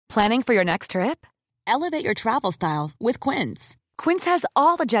Planning for your next trip? Elevate your travel style with Quince. Quince has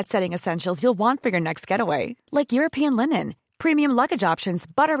all the jet-setting essentials you'll want for your next getaway, like European linen, premium luggage options,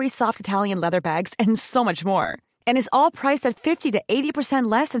 buttery soft Italian leather bags, and so much more. And is all priced at 50 to 80%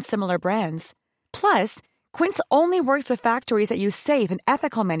 less than similar brands. Plus, Quince only works with factories that use safe and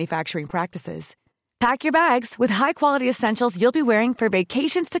ethical manufacturing practices. Pack your bags with high-quality essentials you'll be wearing for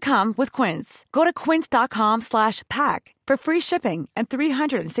vacations to come with Quince. Go to quince.com/pack for free shipping and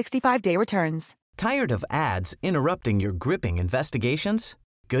 365-day returns. Tired of ads interrupting your gripping investigations?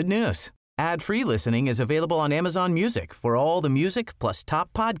 Good news. Ad-free listening is available on Amazon Music for all the music plus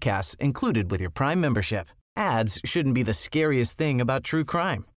top podcasts included with your Prime membership. Ads shouldn't be the scariest thing about true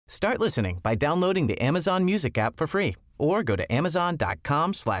crime. Start listening by downloading the Amazon Music app for free or go to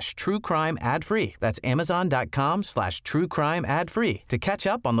amazon.com/truecrime ad-free. That's amazon.com/truecrime ad-free to catch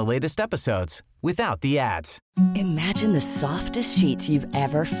up on the latest episodes without the ads. Imagine the softest sheets you've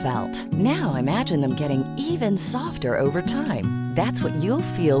ever felt. Now imagine them getting even softer over time. That's what you'll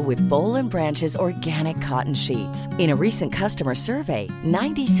feel with Boll & Branch's organic cotton sheets. In a recent customer survey,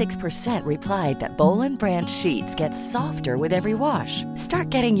 96% replied that Boll & Branch sheets get softer with every wash. Start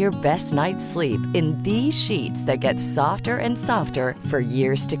getting your best night's sleep in these sheets that get softer and softer for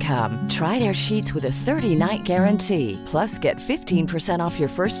years to come. Try their sheets with a 30-night guarantee. Plus, get 15% off your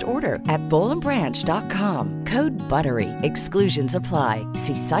first order at bollandbranch.com. Code BUTTERY. Exclusions apply.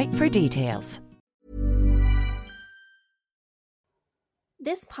 See site for details.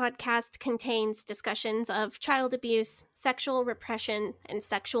 This podcast contains discussions of child abuse, sexual repression and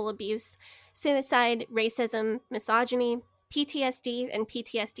sexual abuse, suicide, racism, misogyny, PTSD and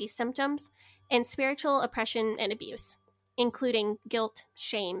PTSD symptoms, and spiritual oppression and abuse, including guilt,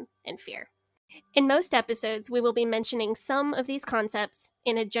 shame, and fear. In most episodes, we will be mentioning some of these concepts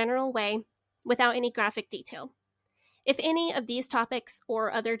in a general way without any graphic detail. If any of these topics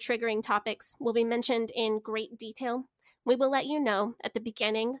or other triggering topics will be mentioned in great detail, we will let you know at the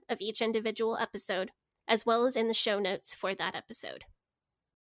beginning of each individual episode, as well as in the show notes for that episode.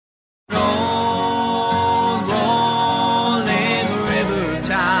 Rolling river of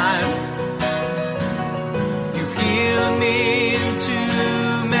time, you've healed me in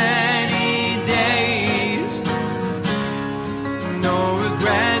too many days. No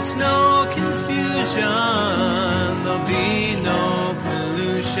regrets, no confusion, there'll be no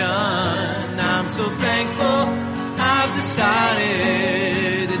pollution. I'm so thankful I've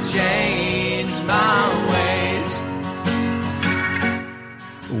decided to change my ways.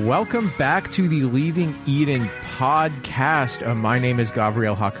 Welcome back to the Leaving Eden podcast. My name is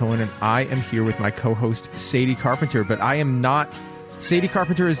Gabriel Hacohen, and I am here with my co-host Sadie Carpenter. But Sadie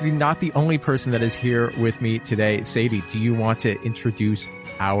Carpenter is not the only person that is here with me today. Sadie, do you want to introduce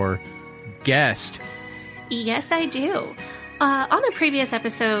our guest? Yes, I do. On a previous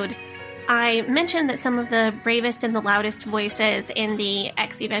episode, I mentioned that some of the bravest and the loudest voices in the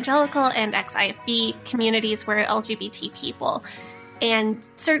ex-evangelical and ex-IFB communities were LGBT people. And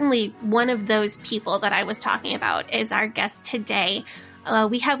certainly one of those people that I was talking about is our guest today.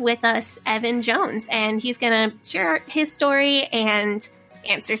 We have with us Evan Jones, and he's going to share his story and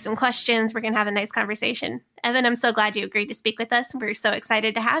answer some questions. We're going to have a nice conversation. Evan, I'm so glad you agreed to speak with us. We're so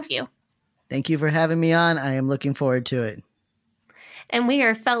excited to have you. Thank you for having me on. I am looking forward to it. And we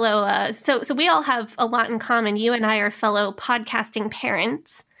are fellow, so we all have a lot in common. You and I are fellow podcasting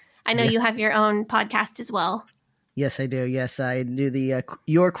parents. I know you have your own podcast as well. Yes, I do. Yes, I do the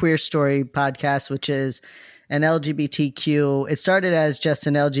Your Queer Story podcast, which is an LGBTQ. It started as just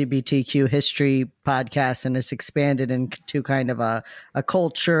an LGBTQ history podcast, and it's expanded into kind of a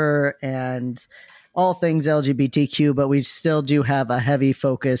culture and all things LGBTQ, but we still do have a heavy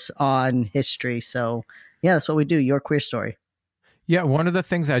focus on history. So yeah, that's what we do. Your Queer Story. Yeah, one of the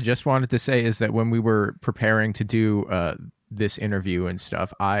things I just wanted to say is that when we were preparing to do this interview and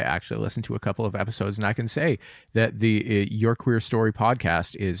stuff, I actually listened to a couple of episodes, and I can say that the Your Queer Story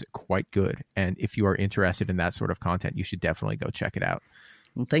podcast is quite good. And if you are interested in that sort of content, you should definitely go check it out.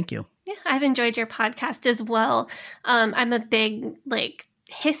 Well, thank you. Yeah, I've enjoyed your podcast as well. I'm a big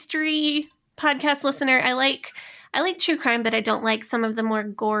history podcast listener. I like true crime, but I don't like some of the more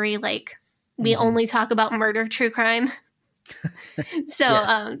gory, we only talk about murder true crime.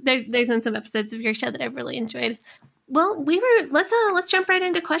 So there's been some episodes of your show that I've really enjoyed. Well, let's jump right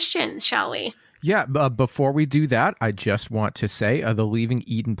into questions, shall we? Yeah, before we do that, I just want to say the Leaving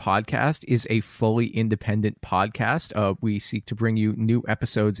Eden podcast is a fully independent podcast. We seek to bring you new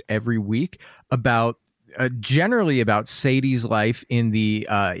episodes every week about generally about Sadie's life in the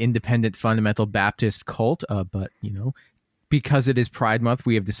independent fundamental Baptist cult, but because it is Pride Month,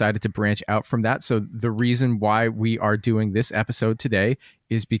 we have decided to branch out from that. So the reason why we are doing this episode today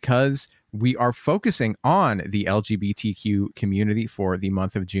is because we are focusing on the LGBTQ community for the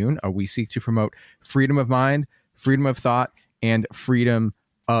month of June. We seek to promote freedom of mind, freedom of thought, and freedom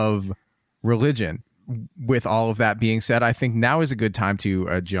of religion. With all of that being said, I think now is a good time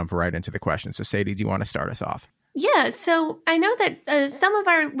to jump right into the question. So Sadie, do you want to start us off? Yeah, so I know that some of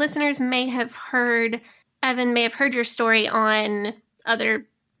our listeners may have heard, Evan may have heard your story on other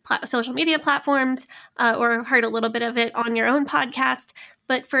social media platforms or heard a little bit of it on your own podcast.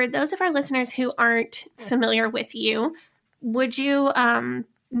 But for those of our listeners who aren't familiar with you, would you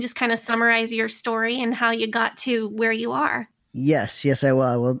just kind of summarize your story and how you got to where you are? Yes, I will.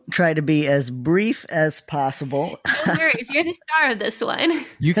 I will try to be as brief as possible. No worries. You're the star of this one.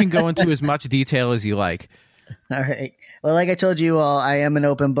 You can go into as much detail as you like. All right. Well, like I told you all, I am an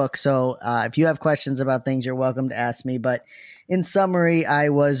open book. So if you have questions about things, you're welcome to ask me. But in summary, I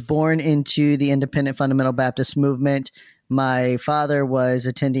was born into the Independent Fundamental Baptist movement. My father was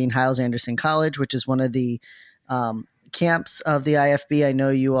attending Hyles-Anderson College, which is one of the camps of the IFB. I know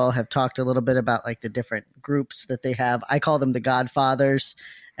you all have talked a little bit about like the different groups that they have. I call them the Godfathers.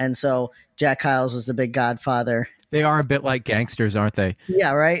 And so Jack Hyles was the big godfather. They are a bit like gangsters, aren't they?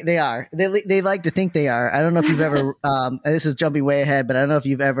 Yeah, right. They are. They like to think they are. I don't know if you've ever, this is jumping way ahead, but I don't know if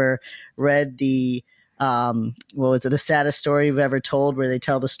you've ever read the, the saddest story you've ever told, where they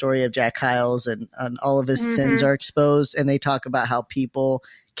tell the story of Jack Hyles and all of his sins are exposed. And they talk about how people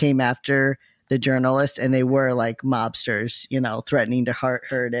came after the journalist and they were like mobsters, threatening to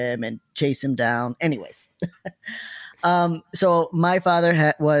hurt him and chase him down. Anyways. So my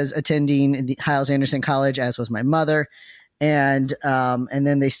father was attending the Hyles-Anderson College, as was my mother. And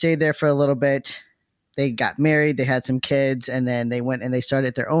then they stayed there for a little bit. They got married, they had some kids, and then they went and they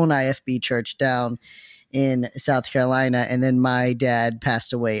started their own IFB church down in South Carolina. And then my dad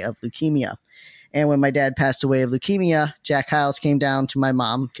passed away of leukemia. And when my dad passed away of leukemia, Jack Hyles came down to my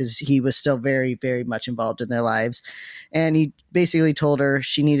mom because he was still very, very much involved in their lives. And he basically told her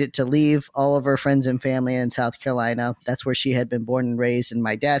she needed to leave all of her friends and family in South Carolina. That's where she had been born and raised, and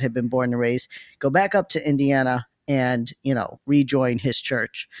my dad had been born and raised. Go back up to Indiana and, rejoin his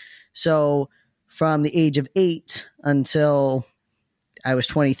church. So from the age of 8 until I was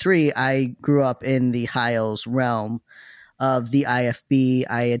 23, I grew up in the Hyles realm of the IFB.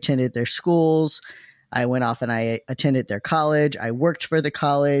 I attended their schools. I went off and I attended their college. I worked for the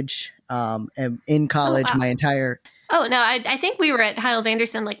college. And in college, my entire... Oh, no, I think we were at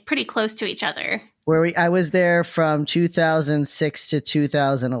Hyles-Anderson, like pretty close to each other. I was there from 2006 to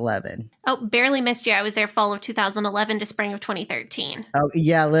 2011. Oh, barely missed you. I was there fall of 2011 to spring of 2013. Oh,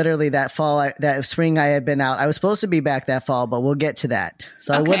 yeah, literally that that spring I had been out. I was supposed to be back that fall, but we'll get to that.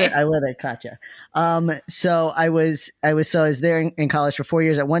 So okay. I would have caught you. So I was there in college for 4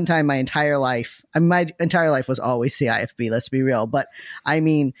 years. At one time, my entire life was always the IFB. Let's be real. But I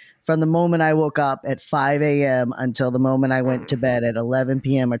mean, from the moment I woke up at 5 a.m. until the moment I went to bed at 11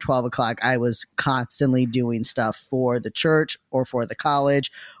 p.m. or 12 o'clock, I was constantly doing stuff for the church or for the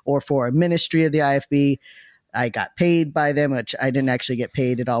college or for a ministry of the IFB. I got paid by them, which I didn't actually get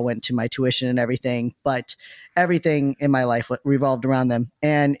paid. It all went to my tuition and everything, but everything in my life revolved around them.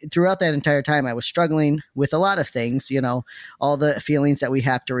 And throughout that entire time, I was struggling with a lot of things, all the feelings that we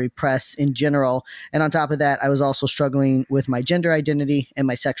have to repress in general. And on top of that, I was also struggling with my gender identity and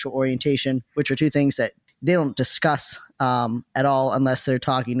my sexual orientation, which are two things that they don't discuss at all unless they're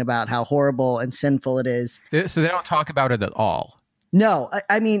talking about how horrible and sinful it is. So they don't talk about it at all. No,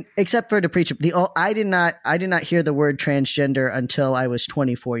 I mean, except for to preach. I did not hear the word transgender until I was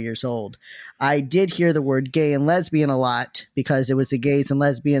 24 years old. I did hear the word gay and lesbian a lot because it was the gays and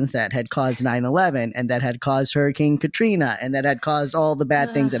lesbians that had caused 9/11 and that had caused Hurricane Katrina and that had caused all the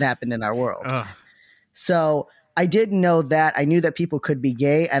bad things that happened in our world. So I did know that. I knew that people could be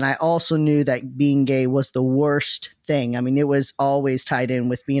gay, and I also knew that being gay was the worst thing. I mean, it was always tied in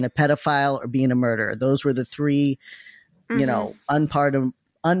with being a pedophile or being a murderer. Those were the three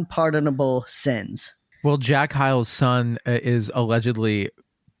unpardonable sins. Well, Jack Hyles' son is allegedly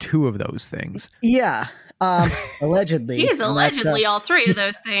two of those things. Yeah. Allegedly. He is allegedly all three of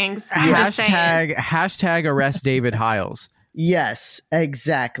those things. Hashtag arrest David Hyles. Yes,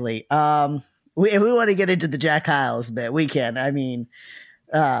 exactly. If we want to get into the Jack Hyles bit, we can. I mean,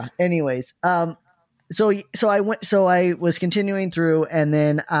 anyways. So I was continuing through, and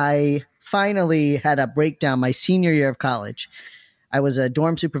then I finally had a breakdown my senior year of college. I was a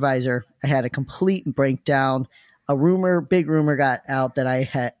dorm supervisor. I had a complete breakdown. Big rumor got out that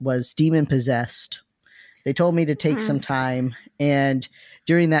I was demon possessed. They told me to take some time. And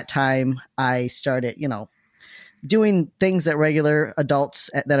during that time, I started, doing things that regular adults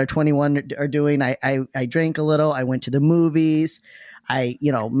that are 21 are doing. I drank a little. I went to the movies. I,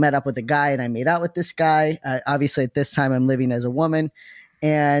 met up with a guy and I made out with this guy. Obviously, at this time, I'm living as a woman.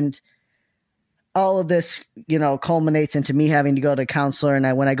 And all of this, culminates into me having to go to a counselor.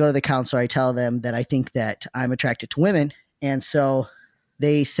 And when I go to the counselor, I tell them that I think that I'm attracted to women. And so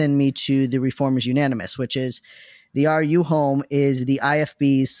they send me to the Reformers Unanimous, which is the RU home is the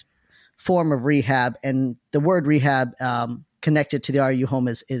IFB's form of rehab. And the word rehab connected to the RU home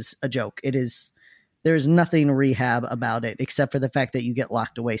is a joke. There's nothing rehab about it except for the fact that you get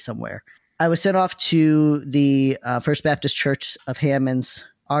locked away somewhere. I was sent off to the First Baptist Church of Hammond's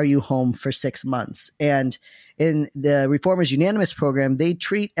RU home for 6 months. And in the Reformers Unanimous program, they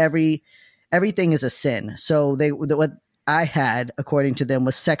treat everything as a sin. So what I had, according to them,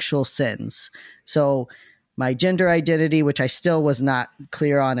 was sexual sins. So my gender identity, which I still was not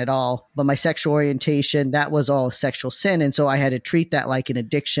clear on at all, but my sexual orientation, that was all sexual sin. And so I had to treat that like an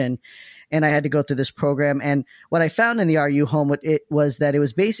addiction. And I had to go through this program. And what I found in the RU home, it was that it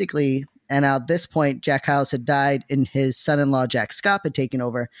was basically, and at this point, Jack Hyles had died and his son-in-law, Jack Scott, had taken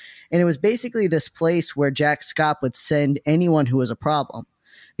over. And it was basically this place where Jack Scott would send anyone who was a problem.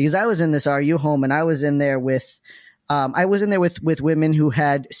 Because I was in this RU home and I was in there with women who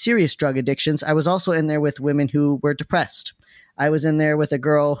had serious drug addictions. I was also in there with women who were depressed. I was in there with a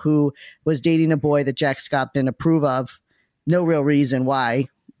girl who was dating a boy that Jack Scott didn't approve of. No real reason why,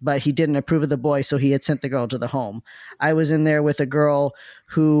 but he didn't approve of the boy, so he had sent the girl to the home. I was in there with a girl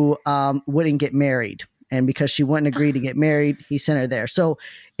who wouldn't get married. And because she wouldn't agree to get married, he sent her there. So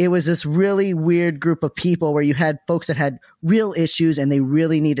it was this really weird group of people where you had folks that had real issues and they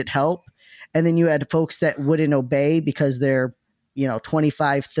really needed help. And then you had folks that wouldn't obey because they're,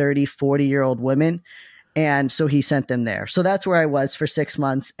 25, 30, 40-year-old women. And so he sent them there. So that's where I was for 6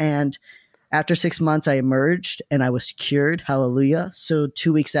 months. And after 6 months, I emerged and I was cured. Hallelujah. So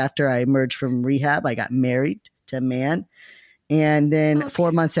 2 weeks after I emerged from rehab, I got married to a man. And then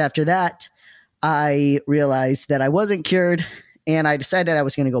 4 months after that, I realized that I wasn't cured. And I decided I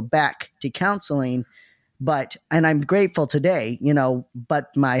was going to go back to counseling. And I'm grateful today, but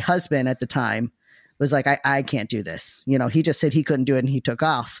my husband at the time was like, I can't do this. He just said he couldn't do it and he took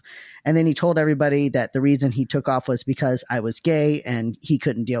off. And then he told everybody that the reason he took off was because I was gay and he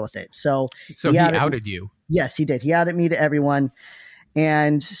couldn't deal with it. So he outed you. Yes, he did. He outed me to everyone.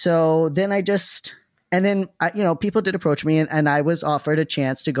 And so then people did approach me and I was offered a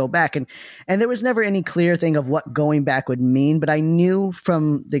chance to go back. And there was never any clear thing of what going back would mean. But I knew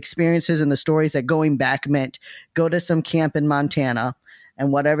from the experiences and the stories that going back meant go to some camp in Montana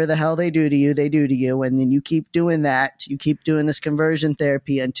and whatever the hell they do to you, they do to you. And then you keep doing that. You keep doing this conversion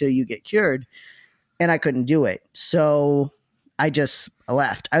therapy until you get cured. And I couldn't do it. So I just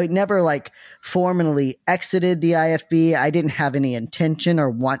left. I never formally exited the IFB. I didn't have any intention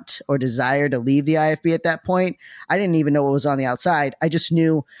or want or desire to leave the IFB at that point. I didn't even know what was on the outside. I just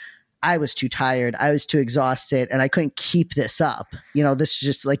knew I was too tired. I was too exhausted and I couldn't keep this up.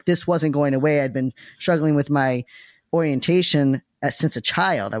 This wasn't going away. I'd been struggling with my orientation since a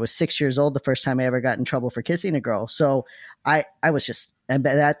child. I was 6 years old the first time I ever got in trouble for kissing a girl. So I was just, and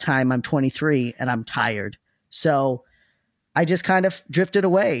by that time I'm 23 and I'm tired. So I just kind of drifted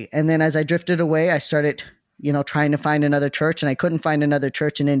away. And then as I drifted away, I started, trying to find another church. And I couldn't find another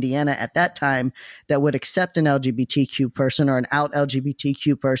church in Indiana at that time that would accept an LGBTQ person or an out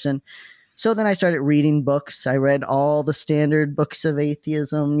LGBTQ person. So then I started reading books. I read all the standard books of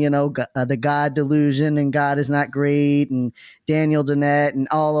atheism, The God Delusion and God is Not Great and Daniel Dennett and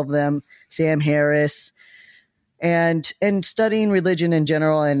all of them, Sam Harris, and studying religion in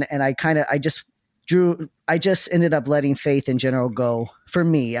general. And I just ended up letting faith in general go for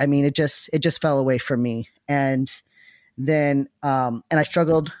me. I mean, it just fell away from me. And then, and I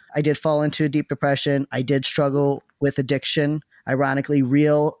struggled. I did fall into a deep depression. I did struggle with addiction, ironically,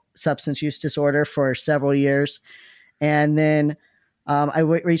 real substance use disorder for several years. And then I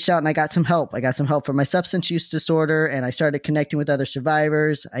reached out and I got some help. I got some help for my substance use disorder and I started connecting with other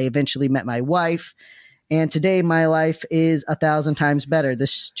survivors. I eventually met my wife. And today my life is 1,000 times better.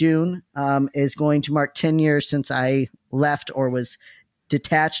 This June is going to mark 10 years since I left or was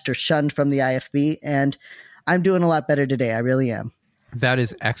detached or shunned from the IFB. And I'm doing a lot better today. I really am. That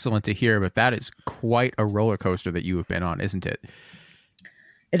is excellent to hear, but that is quite a roller coaster that you have been on, isn't it?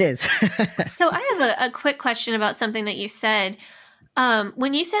 It is. So I have a quick question about something that you said.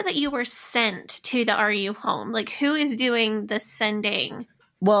 When you said that you were sent to the RU home, who is doing the sending?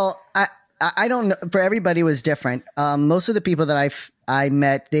 Well, I don't know. For everybody, it was different. Most of the people that I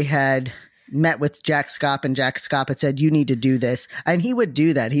met, they had met with Jack Scott, and Jack Scott had said, "You need to do this," and he would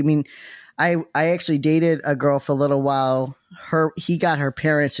do that. I actually dated a girl for a little while he got her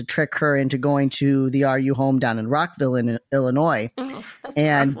parents to trick her into going to the RU home down in Rockville, in Illinois. Oh, that's a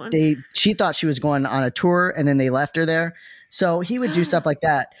And rough one. she thought she was going on a tour, and then they left her there. So he would do stuff like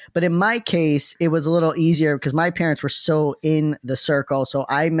that. But in my case, it was a little easier because my parents were so in the circle. So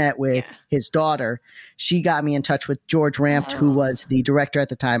I met with his daughter. She got me in touch with George Rampt, who was the director at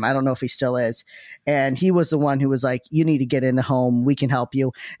the time. I don't know if he still is. And he was the one who was like, you need to get in the home. We can help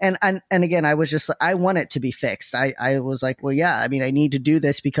you. And again, I was just, I want it to be fixed. I was like, well, yeah, I mean, I need to do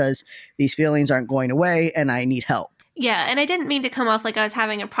this because these feelings aren't going away and I need help. Yeah, and I didn't mean to come off like I was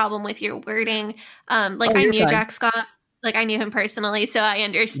having a problem with your wording. I you're knew fine. Jack Scott. Like, I knew him personally, so I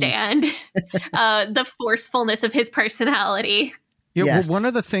understand the forcefulness of his personality. Yeah, Yes. well, one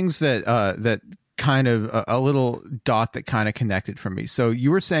of the things that that kind of a little dot that kind of connected for me. So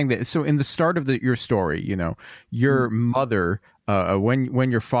you were saying that. So in the start of your story, you know, your mother,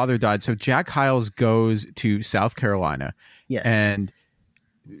 when your father died. So Jack Hyles goes to South Carolina, Yes. and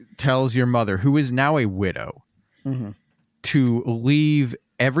tells your mother, who is now a widow, to leave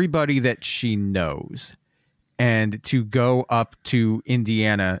everybody that she knows and to go up to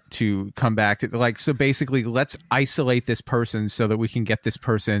Indiana to come back to, like, so basically let's isolate this person so that we can get this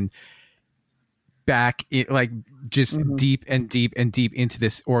person back in, like, just deep and deep and deep into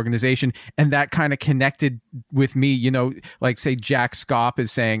this organization. And that kind of connected with me, you know, like, say Jack Scott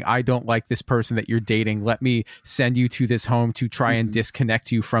is saying, I don't like this person that you're dating. Let me send you to this home to try and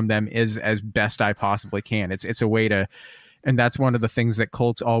disconnect you from them as best I possibly can. It's a way to, and that's one of the things that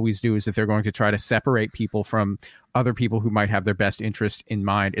cults always do, is if they're going to try to separate people from other people who might have their best interest in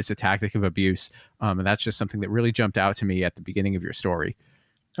mind, it's a tactic of abuse. And that's just something that really jumped out to me at the beginning of your story.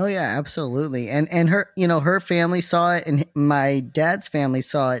 Oh yeah, absolutely. And her, you know, her family saw it, and my dad's family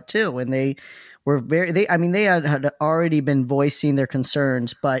saw it too. And they were they had already been voicing their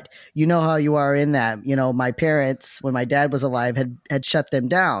concerns, but you know how you are in that, you know, my parents, when my dad was alive, had shut them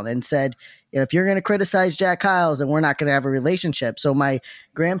down and said, you know, if you're going to criticize Jack Hyles, then we're not going to have a relationship. So my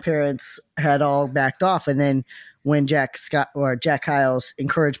grandparents had all backed off. And then when Jack Hyles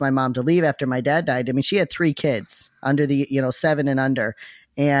encouraged my mom to leave after my dad died, I mean, she had 3 kids under the, 7 and under.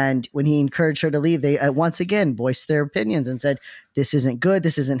 And when he encouraged her to leave, they once again voiced their opinions and said, this isn't good.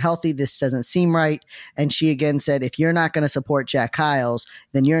 This isn't healthy. This doesn't seem right. And she again said, if you're not going to support Jack Hyles,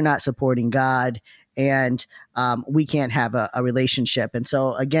 then you're not supporting God. And we can't have a relationship. And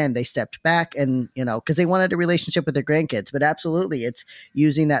so, again, they stepped back and, because they wanted a relationship with their grandkids. But absolutely, it's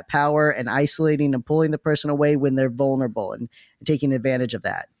using that power and isolating and pulling the person away when they're vulnerable and taking advantage of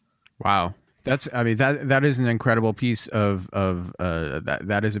that. Wow. That is an incredible piece of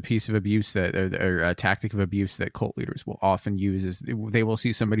that is a piece of abuse or a tactic of abuse that cult leaders will often use. Is they will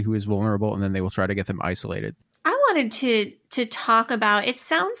see somebody who is vulnerable and then they will try to get them isolated. I wanted to talk about, it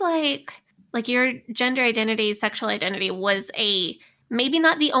sounds like your gender identity, sexual identity was maybe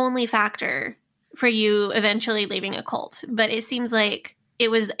not the only factor for you eventually leaving a cult, but it seems like it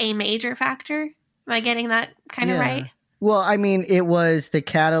was a major factor. Am I getting that kind of right? Well, I mean, it was the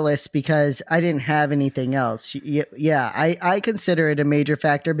catalyst because I didn't have anything else. Yeah, I consider it a major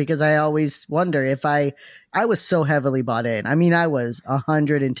factor because I always wonder if I was so heavily bought in. I mean, I was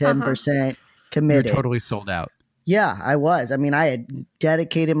 110% committed. You're totally sold out. Yeah, I was. I mean, I had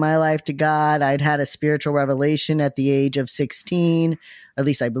dedicated my life to God. I'd had a spiritual revelation at the age of 16. At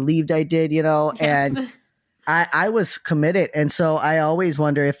least I believed I did, and I was committed. And so I always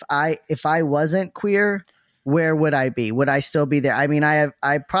wonder if I wasn't queer, where would I be? Would I still be there? I mean,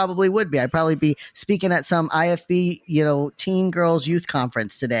 I probably would be. I'd probably be speaking at some IFB, teen girls youth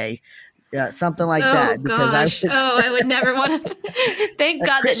conference today. Yeah, something like that. Because I would never want to. Thank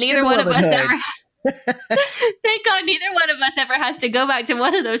God that neither one of us ever. Thank God neither one of us ever has to go back to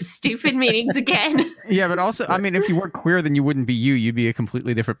one of those stupid meetings again. Yeah, but also, I mean, if you weren't queer, then you wouldn't be you. You'd be a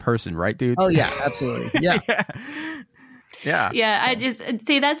completely different person, right, dude? Oh yeah, absolutely. Yeah. Yeah. I just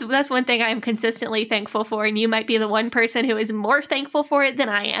see that's one thing I'm consistently thankful for, and you might be the one person who is more thankful for it than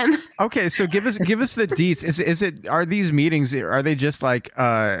I am. Okay, so give us the deets. Are these meetings, are they just like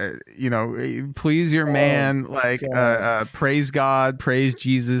please your man, like praise God, praise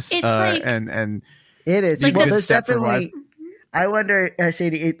Jesus, it's and it is like there's definitely. I wonder, I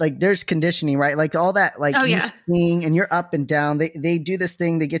say, there's conditioning, right? Like all that, you sing and you're up and down. They do this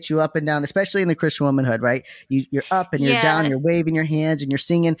thing, they get you up and down, especially in the Christian womanhood, right? You're up and you're down, you're waving your hands and you're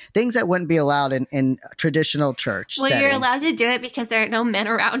singing things that wouldn't be allowed in traditional church settings. You're allowed to do it because there are no men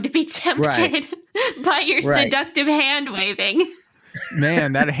around to be tempted by your seductive hand waving.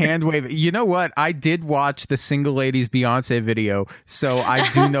 Man, that hand wave. You know what? I did watch the Single Ladies Beyonce video, so I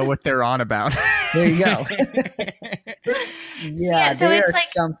do know what they're on about. There you go. So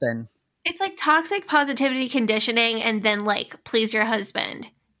it's something. It's like toxic positivity conditioning and then like please your husband.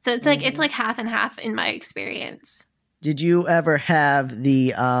 So it's like it's like half and half in my experience. Did you ever have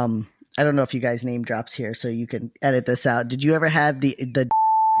the I don't know if you guys name drops here, so you can edit this out. Did you ever have the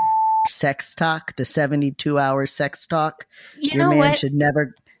sex talk, the 72-hour sex talk? Your man what? Should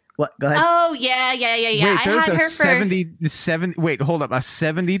never. What? Go ahead. Oh yeah. Wait, there's a 77. Wait, hold up, a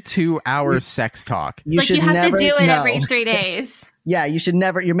 72-hour sex talk. You have to do it every 3 days. Yeah, you should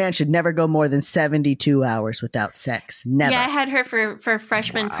never. Your man should never go more than 72 hours without sex. Never. Yeah, I had her for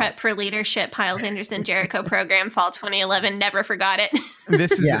freshman prep for leadership, Hyles Anderson Jericho program, fall 2011. Never forgot it.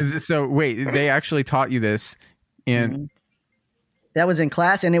 This is so. Wait, they actually taught you this in. That was in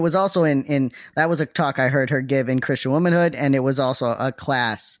class, and it was also in that was a talk I heard her give in Christian Womanhood, and it was also a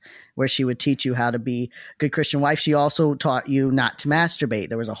class where she would teach you how to be a good Christian wife. She also taught you not to masturbate.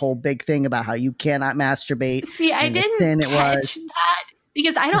 There was a whole big thing about how you cannot masturbate. See, I didn't catch that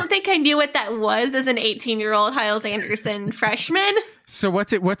because I don't think I knew what that was as an 18-year-old Hyles Anderson freshman. So what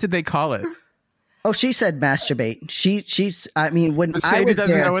did they call it? Oh, she said masturbate. She's. I mean, when Sadie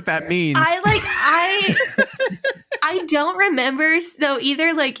doesn't know what that means. I don't remember. So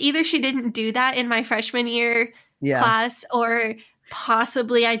either she didn't do that in my freshman year class, or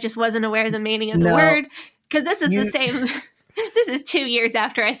possibly I just wasn't aware of the meaning of the word. Because this is the same. This is 2 years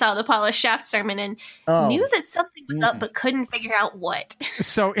after I saw the Paula Shaft sermon and knew that something was up, but couldn't figure out what.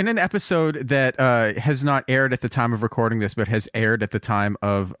 So in an episode that has not aired at the time of recording this, but has aired at the time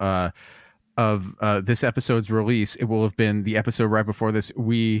of this episode's release, it will have been the episode right before this.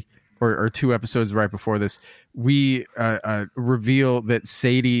 Or 2 episodes right before this, we reveal that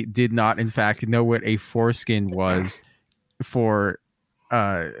Sadie did not, in fact, know what a foreskin was for,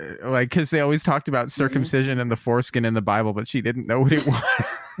 because they always talked about circumcision and the foreskin in the Bible, but she didn't know what it was.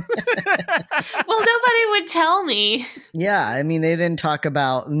 Well, nobody would tell me. Yeah, I mean, they didn't talk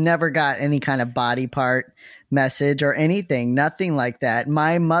about, never got any kind of body part message or anything, nothing like that.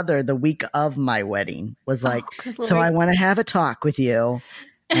 My mother, the week of my wedding, was like, so I want to have a talk with you.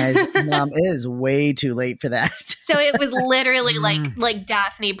 As Mom, it is way too late for that. So it was literally like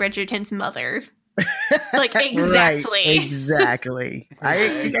Daphne Bridgerton's mother. Like exactly. Right, exactly. I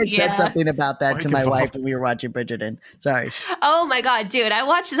think I said something about that to my wife when we were watching Bridgerton. Sorry. Oh my God, dude. I'm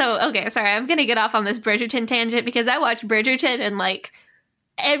going to get off on this Bridgerton tangent because I watched Bridgerton and like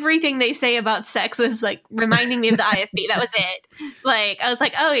everything they say about sex was like reminding me of the IFB. That was it. Like, I was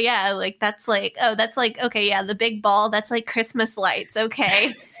like, oh yeah, like that's like, okay, yeah, the big ball, that's like Christmas lights.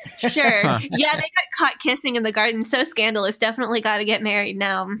 Okay, sure. Huh. Yeah, they got caught kissing in the garden. So scandalous. Definitely got to get married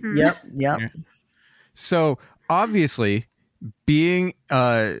now. Mm-hmm. Yep. So obviously being,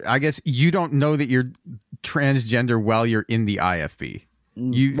 I guess you don't know that you're transgender while you're in the IFB.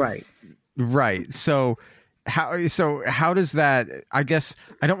 Right. So how does that, I guess,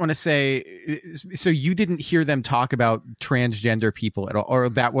 I don't want to say, so you didn't hear them talk about transgender people at all, or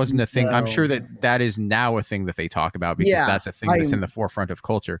that wasn't a thing? No. I'm sure that is now a thing that they talk about because that's a thing that's in the forefront of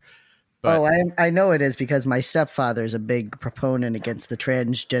culture. But, I know it is because my stepfather is a big proponent against the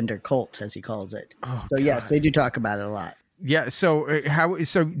transgender cult, as he calls it. Oh, so God. Yes, they do talk about it a lot. Yeah. So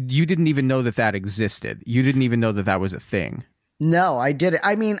so you didn't even know that existed. You didn't even know that was a thing. No, I didn't.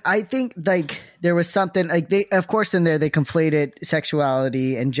 I mean, I think like there was something like they, of course, in there they conflated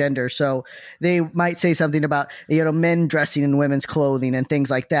sexuality and gender. So they might say something about, men dressing in women's clothing and things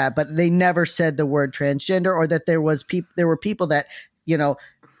like that, but they never said the word transgender or that there were people that,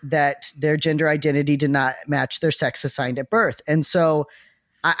 that their gender identity did not match their sex assigned at birth. And so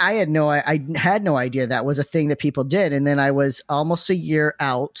I had no idea that was a thing that people did. And then I was almost a year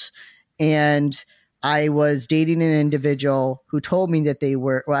out and I was dating an individual who told me that they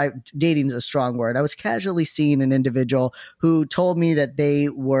were, dating is a strong word. I was casually seeing an individual who told me that they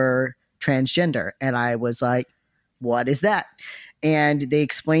were transgender. And I was like, what is that? And they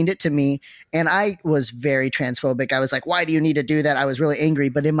explained it to me. And I was very transphobic. I was like, why do you need to do that? I was really angry.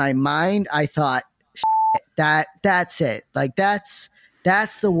 But in my mind, I thought, that's it. Like, that's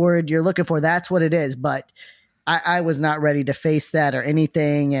the word you're looking for. That's what it is. But I was not ready to face that or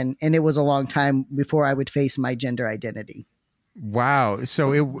anything. And it was a long time before I would face my gender identity. Wow.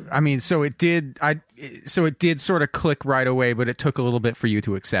 So it did sort of click right away, but it took a little bit for you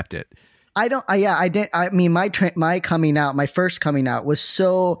to accept it. I did. I mean, my coming out, my first coming out was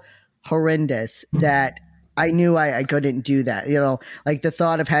so horrendous that I knew I couldn't do that. Like the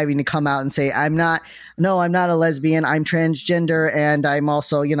thought of having to come out and say, I'm not a lesbian, I'm transgender, and I'm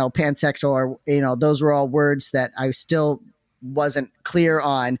also, pansexual, or, those were all words that I still wasn't clear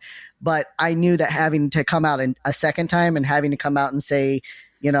on. But I knew that having to come out a second time and having to come out and say,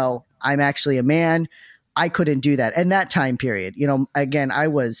 I'm actually a man, I couldn't do that. And that time period, again, I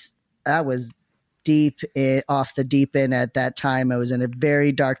was deep off the deep end at that time. I was in a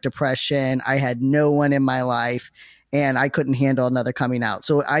very dark depression. I had no one in my life, and I couldn't handle another coming out.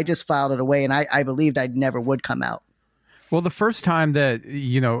 So I just filed it away, and I believed I never would come out. Well, the first time that,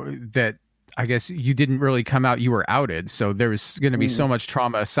 that I guess you didn't really come out, you were outed. So there's going to be so much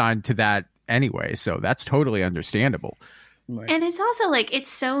trauma assigned to that anyway. So that's totally understandable. Right. And it's also like, it's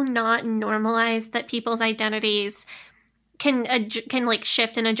so not normalized that people's identities can like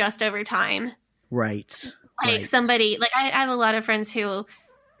shift and adjust over time. Right. Like somebody, like I have a lot of friends who,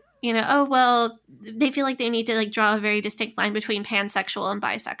 oh, well, they feel like they need to like draw a very distinct line between pansexual and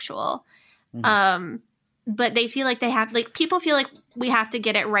bisexual. Mm-hmm. But they feel like they have, like, people feel like we have to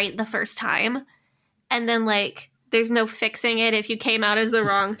get it right the first time. And then like, there's no fixing it if you came out as the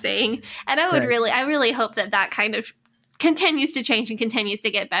wrong thing. And I really hope that kind of continues to change and continues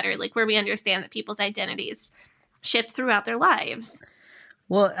to get better. Like where we understand that people's identities shift throughout their lives.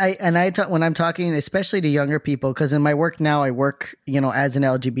 Well, when I'm talking, especially to younger people, because in my work now, I work, as an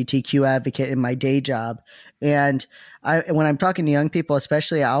LGBTQ advocate in my day job. And when I'm talking to young people,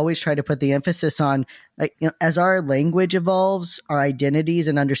 especially, I always try to put the emphasis on, as our language evolves, our identities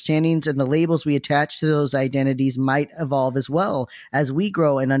and understandings and the labels we attach to those identities might evolve as well. As we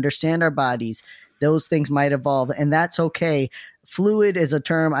grow and understand our bodies, those things might evolve, and that's okay. Fluid is a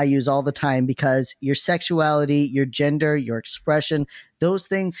term I use all the time because your sexuality, your gender, your expression, those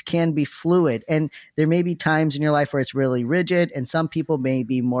things can be fluid. And there may be times in your life where it's really rigid, and some people may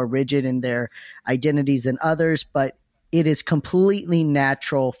be more rigid in their identities than others, but it is completely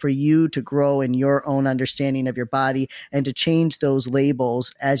natural for you to grow in your own understanding of your body and to change those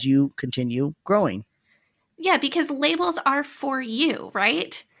labels as you continue growing. Yeah, because labels are for you,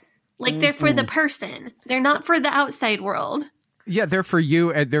 right? Like they're for the person. They're not for the outside world. Yeah, they're for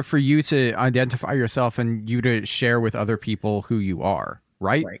you, and they're for you to identify yourself and you to share with other people who you are,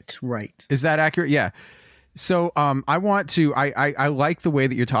 right? Right. Is that accurate? Yeah. So I want to, I like the way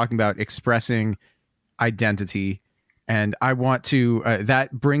that you're talking about expressing identity, and I want to,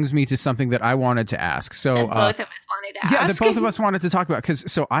 that brings me to something that I wanted to ask. So that both of us wanted to ask. Yeah, that both of us wanted to talk about,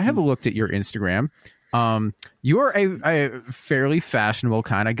 because so I have looked at your Instagram. You are a fairly fashionable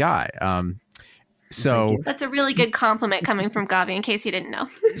kind of guy. So that's a really good compliment coming from Gavi, in case you didn't know.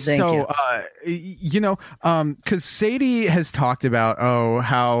 So, because Sadie has talked about,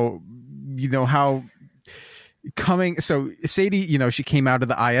 how Sadie, she came out of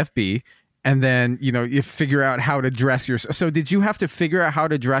the IFB, and then, you figure out how to dress yourself. So did you have to figure out how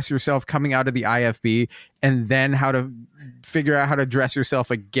to dress yourself coming out of the IFB, and then how to figure out how to dress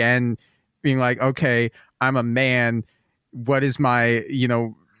yourself again, being like, okay, I'm a man. What is my,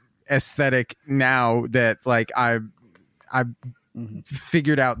 aesthetic now that like I've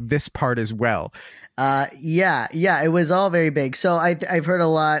figured out this part as well? Yeah, it was all very big. So I've heard a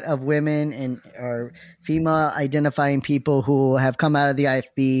lot of women or female identifying people who have come out of the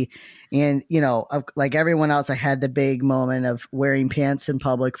IFB, and like everyone else, I had the big moment of wearing pants in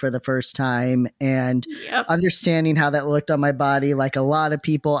public for the first time and understanding how that looked on my body. Like a lot of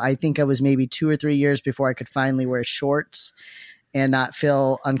people, I think I was maybe 2 or 3 years before I could finally wear shorts and not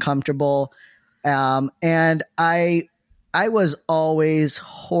feel uncomfortable. And I was always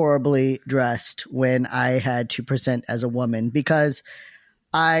horribly dressed when I had to present as a woman, because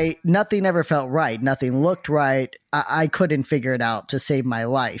nothing ever felt right. Nothing looked right. I couldn't figure it out to save my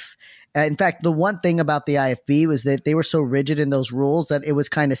life. In fact, the one thing about the IFB was that they were so rigid in those rules that it was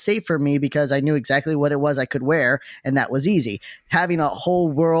kind of safe for me, because I knew exactly what it was I could wear, and that was easy. Having a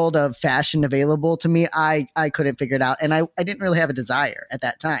whole world of fashion available to me, I couldn't figure it out, and I didn't really have a desire at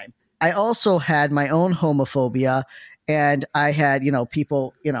that time. I also had my own homophobia, and I had,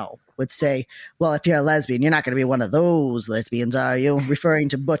 people, would say, well, if you're a lesbian, you're not going to be one of those lesbians, are you? Referring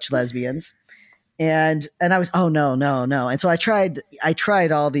to butch lesbians. And I was, oh, no. And so I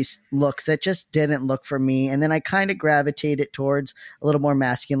tried all these looks that just didn't look for me. And then I kind of gravitated towards a little more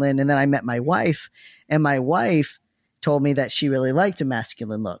masculine. And then I met my wife, and my wife told me that she really liked a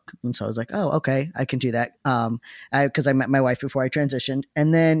masculine look. And so I was like, oh, okay, I can do that. Because I met my wife before I transitioned.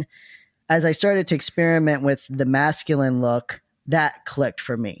 And then as I started to experiment with the masculine look, that clicked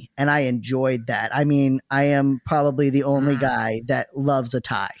for me, and I enjoyed that. I mean, I am probably the only guy that loves a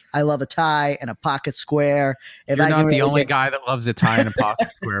tie. I love a tie and a pocket square. You're not the only guy that loves a tie and a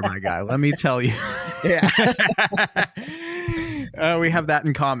pocket square, my guy. Let me tell you. Yeah. We have that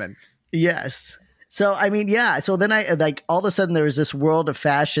in common. Yes. So, I mean, yeah. So then all of a sudden there was this world of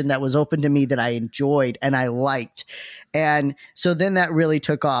fashion that was open to me that I enjoyed and I liked. And so then that really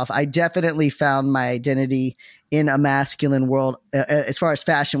took off. I definitely found my identity in a masculine world, as far as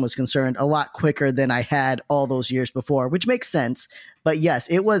fashion was concerned, a lot quicker than I had all those years before, which makes sense. But yes,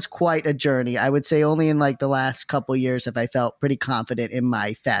 it was quite a journey. I would say only in like the last couple of years have I felt pretty confident in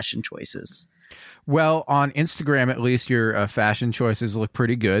my fashion choices. Well, on Instagram, at least, your fashion choices look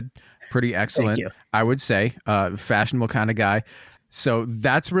pretty good, pretty excellent. Thank you. I would say, fashionable kind of guy. So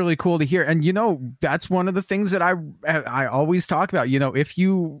that's really cool to hear. And, that's one of the things that I always talk about. If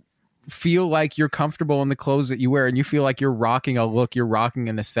you feel like you're comfortable in the clothes that you wear and you feel like you're rocking a look, you're rocking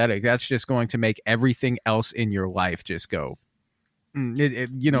an aesthetic, that's just going to make everything else in your life just go, yes.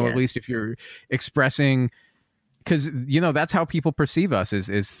 At least if you're expressing, because that's how people perceive us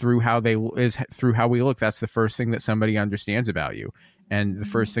is through how we look. That's the first thing that somebody understands about you, and the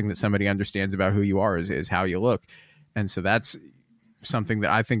first thing that somebody understands about who you are is how you look. And so that's something that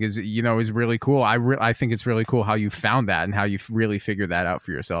I think is really cool. I think it's really cool how you found that and how you really figured that out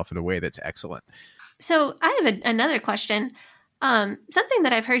for yourself in a way that's excellent. So I have another question. Something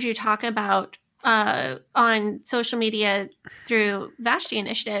that I've heard you talk about on social media through Vashti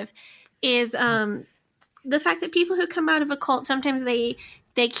Initiative is the fact that people who come out of a cult, sometimes they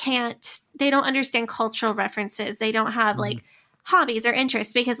don't understand cultural references. They don't have like hobbies or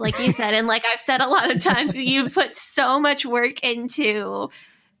interests because, like you said, and like I've said a lot of times, you put so much work into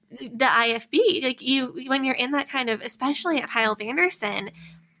the IFB. Like when you're in that kind of, especially at Hyles-Anderson,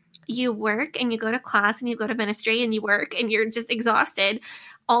 you work and you go to class and you go to ministry and you work and you're just exhausted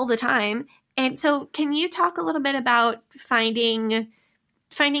all the time. And so can you talk a little bit about finding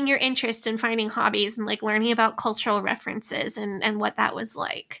your interest and finding hobbies and like learning about cultural references and what that was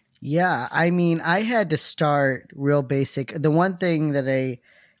like? Yeah, I mean, I had to start real basic. The one thing that I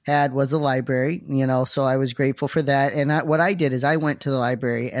had was a library, so I was grateful for that. And what I did is I went to the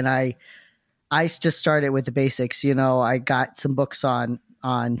library and I just started with the basics. I got some books on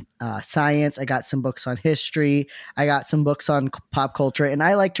science. I got some books on history. I got some books on pop culture, and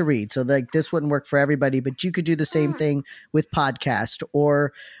I like to read. So like this wouldn't work for everybody, but you could do the same thing with podcast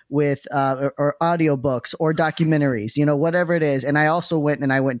or with or audiobooks or documentaries, whatever it is. And I also went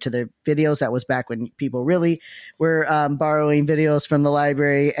to the videos. That was back when people really were borrowing videos from the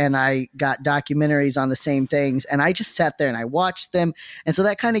library, and I got documentaries on the same things. And I just sat there and I watched them. And so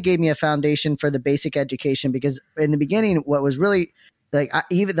that kind of gave me a foundation for the basic education, because in the beginning, what was really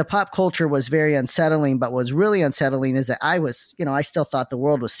even the pop culture was very unsettling, but what's really unsettling is that I was, I still thought the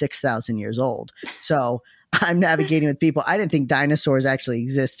world was 6,000 years old. So I'm navigating with people. I didn't think dinosaurs actually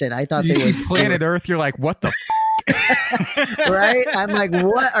existed. I thought you they see planet Earth. You're like, what the right? I'm like,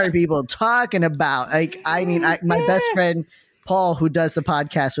 what are people talking about? Like, I mean, my best friend, Paul, who does the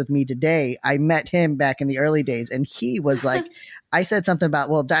podcast with me today, I met him back in the early days, and he was like, I said something about,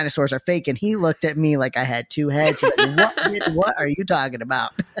 well, dinosaurs are fake, and he looked at me like I had two heads. He's like, what are you talking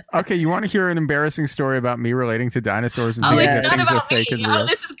about? Okay, you want to hear an embarrassing story about me relating to dinosaurs and thinking that things are fake and real? Oh,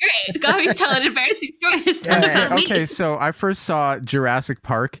 this is great. Gabi's telling embarrassing stories. Okay, so I first saw Jurassic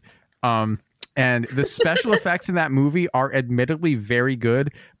Park, and the special effects in that movie are admittedly very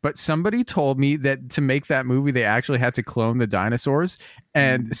good, but somebody told me that to make that movie, they actually had to clone the dinosaurs.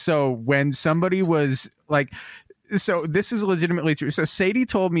 And so when somebody was like... So this is legitimately true. So Sadie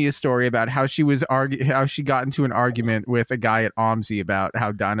told me a story about how she got into an argument with a guy at OMSI about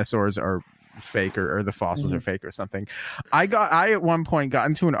how dinosaurs are fake or the fossils are fake or something. I at one point got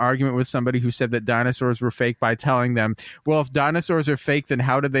into an argument with somebody who said that dinosaurs were fake by telling them, well, if dinosaurs are fake, then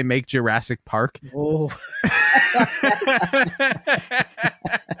how did they make Jurassic Park? Oh,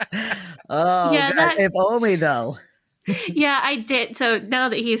 yeah, God, if only though. Yeah, I did. So now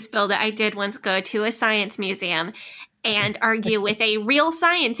that he spilled it, I did once go to a science museum and argue with a real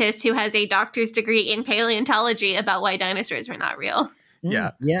scientist who has a doctor's degree in paleontology about why dinosaurs were not real.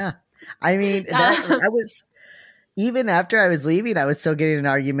 Yeah. Yeah. I mean, I was, even after I was leaving, I was still getting in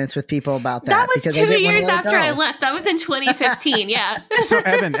arguments with people about that. That was 2 years after I left. That was in 2015. Yeah. So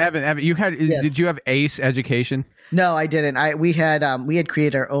Evan, you had, did you have ACE education? No, I didn't. We had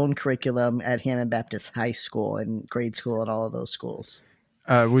created our own curriculum at Hammond Baptist High School and grade school and all of those schools.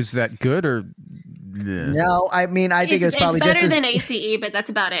 Was that good or? No, I mean, I think it was probably better just than ACE, but that's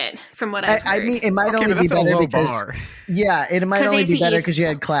about it from what I've heard. I mean, it might only be better because it might only be better because you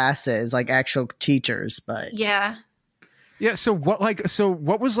had classes, like actual teachers. But yeah. So what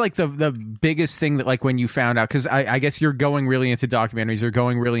was like the biggest thing that like when you found out? Because I guess you're going really into documentaries, you're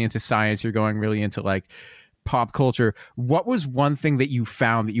going really into science, you're going really into like pop culture. What was one thing that you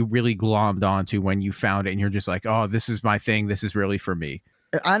found that you really glommed onto when you found it and you're just like, oh, this is my thing, this is really for me?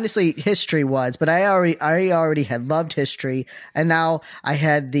 honestly, history was, but I already had loved history, and now I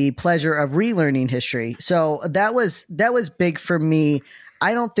had the pleasure of relearning history. So that was big for me.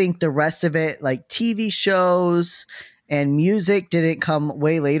 I don't think the rest of it, like TV shows and music, didn't come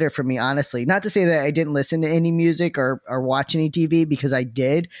way later for me, honestly. Not to say that I didn't listen to any music or watch any TV, because I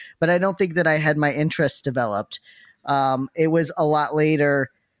did, but I don't think that I had my interests developed. It was a lot later,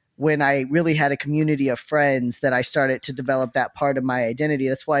 when I really had a community of friends, that I started to develop that part of my identity.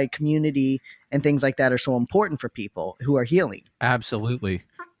 That's why community and things like that are so important for people who are healing. Absolutely.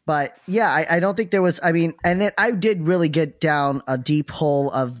 But yeah, I don't think there was, I mean, and then I did really get down a deep hole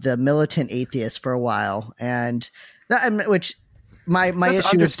of the militant atheist for a while. And which my That's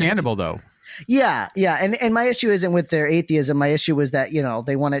issue understandable though. Yeah. And my issue isn't with their atheism. My issue was that,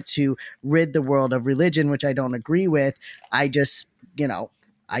 they wanted to rid the world of religion, which I don't agree with. I just,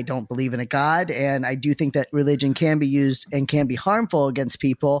 I don't believe in a God, and I do think that religion can be used and can be harmful against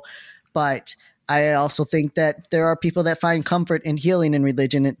people. But I also think that there are people that find comfort in healing in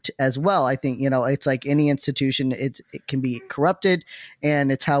religion as well. I think, it's like any institution, it can be corrupted,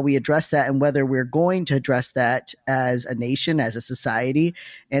 and it's how we address that and whether we're going to address that as a nation, as a society.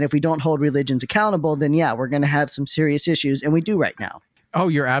 And if we don't hold religions accountable, then yeah, we're going to have some serious issues, and we do right now. Oh,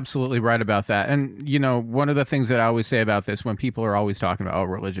 you're absolutely right about that. And, one of the things that I always say about this when people are always talking about,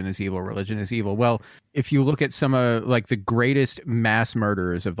 religion is evil, religion is evil. Well, if you look at some of like the greatest mass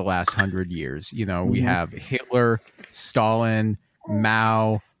murderers of the last 100 years, we have Hitler, Stalin,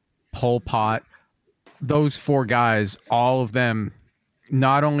 Mao, Pol Pot, those four guys, all of them,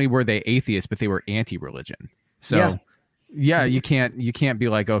 not only were they atheists, but they were anti-religion. So yeah, you can't be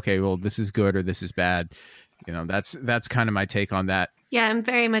like, okay, well, this is good or this is bad. That's kind of my take on that. Yeah, I'm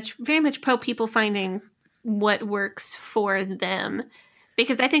very much pro people finding what works for them,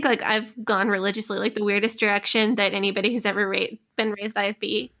 because I think like I've gone religiously like the weirdest direction that anybody who's ever been raised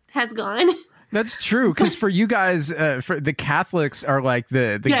IFB has gone. That's true, because for you guys, for the Catholics are like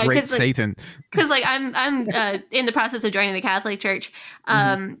the great Satan. Because like I'm in the process of joining the Catholic Church,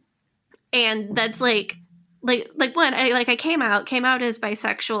 and that's like one I came out as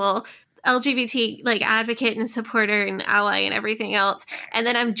bisexual, LGBT like advocate and supporter and ally and everything else, and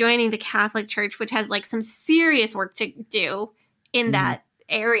then I'm joining the Catholic Church, which has like some serious work to do in that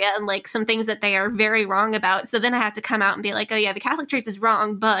area and like some things that they are very wrong about. So then I have to come out and be like, oh yeah, the Catholic Church is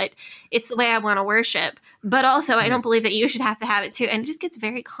wrong, but it's the way I want to worship. But also I don't believe that you should have to have it too. And it just gets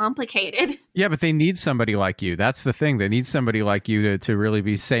very complicated. Yeah, but they need somebody like you. That's the thing. They need somebody like you to really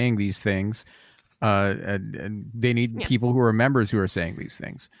be saying these things. And they need people who are members who are saying these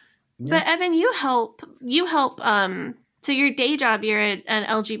things. But Evan, you help. So your day job, you're an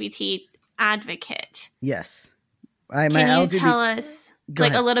LGBT advocate. Yes. Can you tell us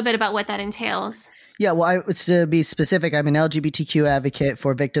a little bit about what that entails? Yeah, well, to be specific, I'm an LGBTQ advocate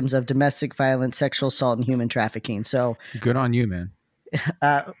for victims of domestic violence, sexual assault, and human trafficking. So good on you, man.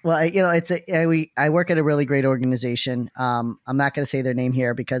 I work at a really great organization. I'm not going to say their name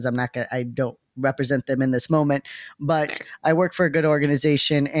here because I don't represent them in this moment, but sure. I work for a good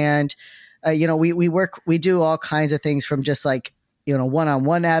organization, and we do all kinds of things, from just like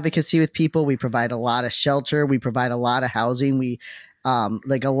one-on-one advocacy with people. We provide a lot of shelter, we provide a lot of housing, we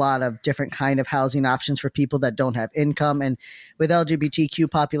like a lot of different kind of housing options for people that don't have income. And with LGBTQ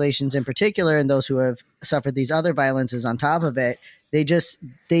populations in particular, and those who have suffered these other violences on top of it, they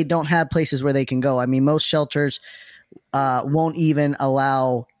don't have places where they can go. I mean, most shelters won't even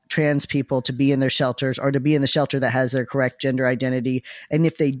allow trans people to be in their shelters, or to be in the shelter that has their correct gender identity. And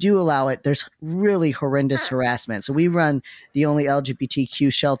if they do allow it, there's really horrendous harassment. So we run the only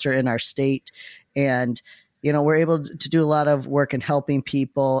LGBTQ shelter in our state, and we're able to do a lot of work in helping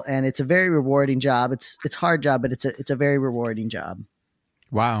people, and it's a very rewarding job. It's a hard job, but it's a very rewarding job.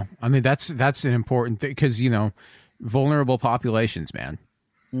 Wow. I mean, that's an important thing, because vulnerable populations, man.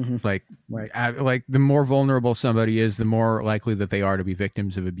 Mm-hmm. Like the more vulnerable somebody is, the more likely that they are to be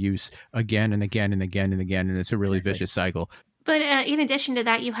victims of abuse again and again and again and again. And it's a really vicious cycle. But in addition to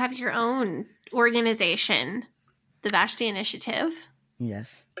that, you have your own organization, the Vashti Initiative.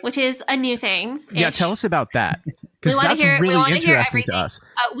 Yes. Which is a new thing. Yeah, tell us about that, because that's really interesting to us.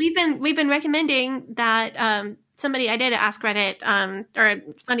 We've been recommending that I did Ask Reddit or a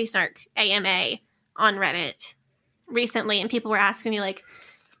Funny Snark AMA on Reddit recently, and people were asking me like,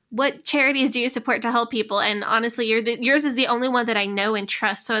 what charities do you support to help people? And honestly, yours is the only one that I know and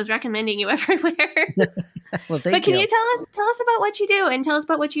trust. So I was recommending you everywhere. Well, thank you. But can you tell us about what you do, and tell us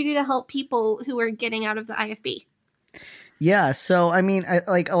about what you do to help people who are getting out of the IFB? Yeah. So, I mean,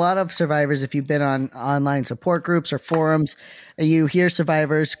 like a lot of survivors, if you've been on online support groups or forums, you hear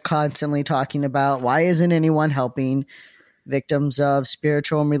survivors constantly talking about, why isn't anyone helping? victims of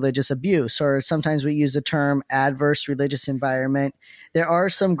spiritual and religious abuse, or sometimes we use the term adverse religious environment. There are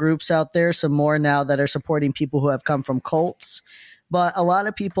some groups out there, some more now, that are supporting people who have come from cults. But a lot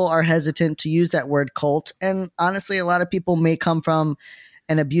of people are hesitant to use that word cult. And honestly, a lot of people may come from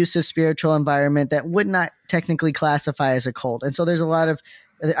an abusive spiritual environment that would not technically classify as a cult. And so there's a lot of,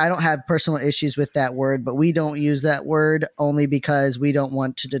 I don't have personal issues with that word, but we don't use that word only because we don't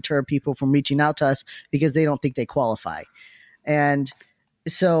want to deter people from reaching out to us because they don't think they qualify. And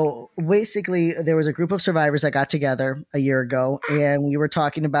so basically, there was a group of survivors that got together a year ago, and we were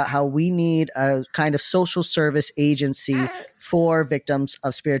talking about how we need a kind of social service agency for victims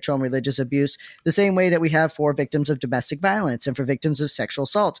of spiritual and religious abuse, the same way that we have for victims of domestic violence and for victims of sexual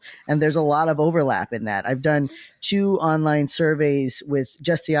assault. And there's a lot of overlap in that. I've done 2 online surveys with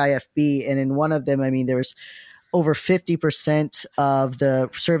just the IFB, and in one of them, I mean, there was over 50% of the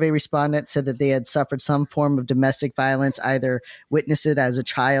survey respondents said that they had suffered some form of domestic violence, either witnessed it as a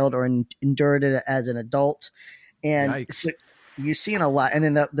child or endured it as an adult. And so you're seeing a lot. And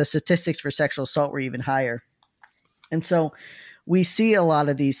then the statistics for sexual assault were even higher. And so we see a lot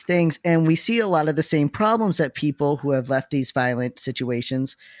of these things, and we see a lot of the same problems that people who have left these violent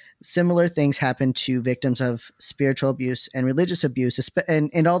situations. Similar things happen to victims of spiritual abuse and religious abuse. And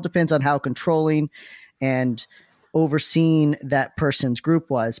it all depends on how controlling and overseeing that person's group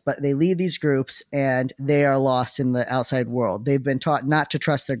was, but they leave these groups and they are lost in the outside world. They've been taught not to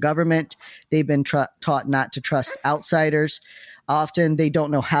trust their government. They've been taught not to trust outsiders. Often they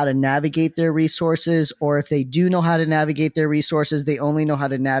don't know how to navigate their resources, or if they do know how to navigate their resources, they only know how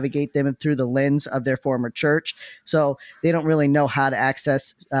to navigate them through the lens of their former church. So they don't really know how to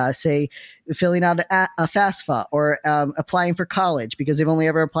access, say, filling out a FAFSA or applying for college, because they've only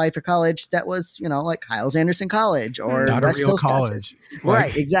ever applied for college that was, like Hyles Anderson College or not West a real Coast college.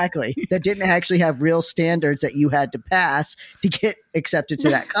 Right, exactly. That didn't actually have real standards that you had to pass to get accepted to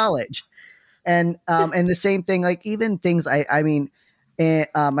that college. And the same thing, like even things I've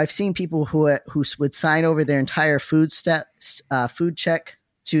seen people who would sign over their entire food check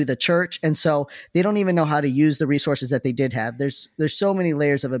to the church, and so they don't even know how to use the resources that they did have. There's so many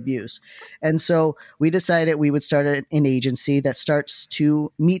layers of abuse, and so we decided we would start an agency that starts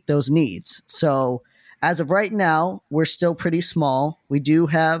to meet those needs. So as of right now, we're still pretty small. We do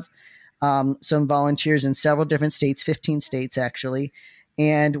have some volunteers in several different states, 15 states actually.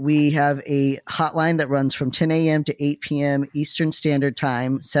 And we have a hotline that runs from 10 a.m. to 8 p.m. Eastern Standard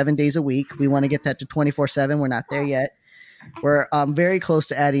Time, 7 days a week. We want to get that to 24/7. We're not there yet. We're very close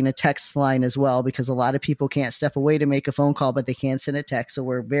to adding a text line as well, because a lot of people can't step away to make a phone call, but they can send a text. So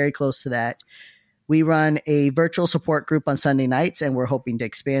we're very close to that. We run a virtual support group on Sunday nights, and we're hoping to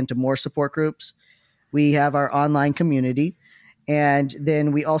expand to more support groups. We have our online community. And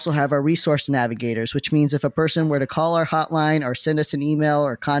then we also have our resource navigators, which means if a person were to call our hotline or send us an email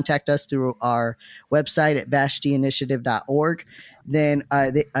or contact us through our website at vashthinitiative.org, then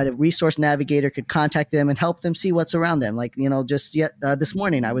a resource navigator could contact them and help them see what's around them. Like, just this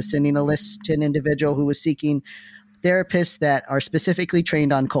morning, I was sending a list to an individual who was seeking therapists that are specifically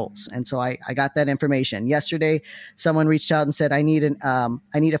trained on cults. And so I got that information. Yesterday, someone reached out and said, I need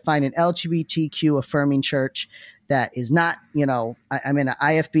to find an LGBTQ affirming church that is not, I'm in an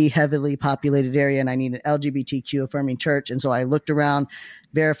IFB heavily populated area, and I need an LGBTQ affirming church. And so I looked around,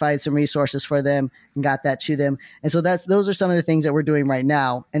 verified some resources for them, and got that to them. And so those are some of the things that we're doing right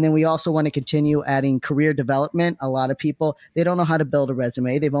now. And then we also want to continue adding career development. A lot of people, they don't know how to build a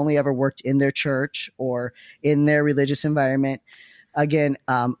resume. They've only ever worked in their church or in their religious environment. Again,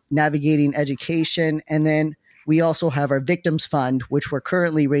 navigating education. And then we also have our Victims Fund, which we're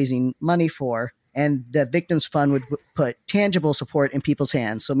currently raising money for. And the Victims Fund would put tangible support in people's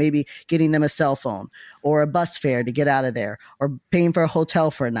hands. So maybe getting them a cell phone or a bus fare to get out of there, or paying for a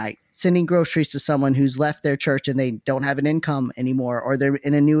hotel for a night, sending groceries to someone who's left their church and they don't have an income anymore, or they're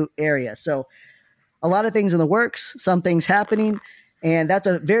in a new area. So a lot of things in the works, some things happening. And that's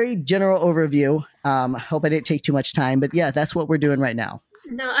a very general overview. I hope I didn't take too much time, but yeah, that's what we're doing right now.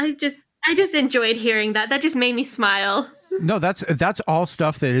 No, I just enjoyed hearing that. That just made me smile. No, that's all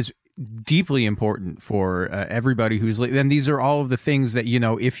stuff that is deeply important for everybody who's and these are all of the things that,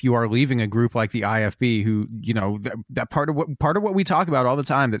 if you are leaving a group like the IFB, who, that part of what we talk about all the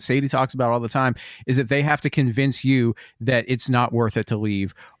time, that Sadie talks about all the time, is that they have to convince you that it's not worth it to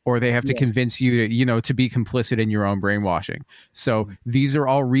leave, or they have to convince you to, to be complicit in your own brainwashing. So these are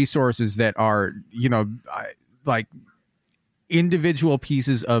all resources that are, like individual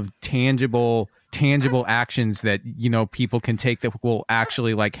pieces of tangible actions that, people can take that will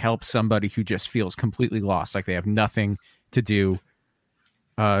actually like help somebody who just feels completely lost, like they have nothing to do,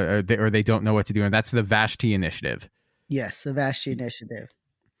 or they don't know what to do. And that's the Vashti Initiative. Yes, the Vashti Initiative.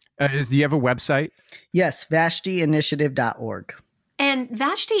 Do you have a website? Yes, VashtiInitiative.org. And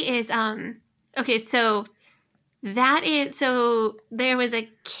Vashti is okay, so there was a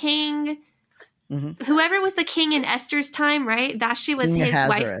king, whoever was the king in Esther's time, right? Vashti was King his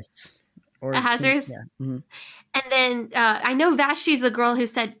Ahasuerus. wife. Ahasuerus? Yeah. Mm-hmm. And then I know Vashti's the girl who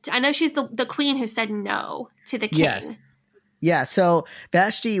said, I know she's the queen who said no to the king. Yes. Yeah, so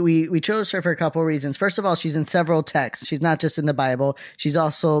Vashti, we chose her for a couple of reasons. First of all, she's in several texts. She's not just in the Bible. She's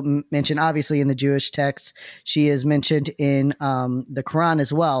also mentioned, obviously, in the Jewish texts. She is mentioned in the Quran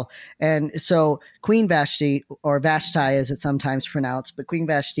as well. And so Queen Vashti, or Vashti as it's sometimes pronounced, but Queen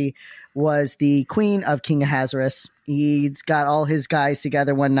Vashti was the queen of King Ahasuerus. He's got all his guys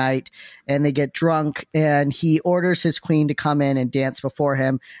together one night and they get drunk and he orders his queen to come in and dance before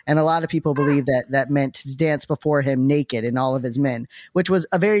him. And a lot of people believe that meant to dance before him naked and all of his men, which was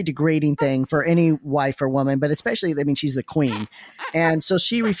a very degrading thing for any wife or woman, but especially, I mean, she's the queen. And so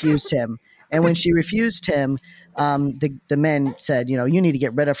she refused him. And when she refused him, the men said, you need to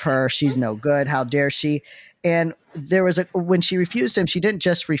get rid of her. She's no good. How dare she? And there was when she refused him, she didn't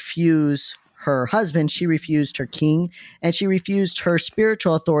just refuse her husband, she refused her king, and she refused her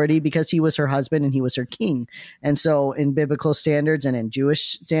spiritual authority because he was her husband and he was her king. And so in biblical standards and in Jewish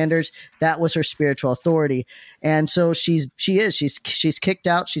standards, that was her spiritual authority. And so she's kicked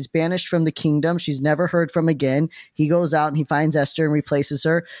out. She's banished from the kingdom. She's never heard from again. He goes out and he finds Esther and replaces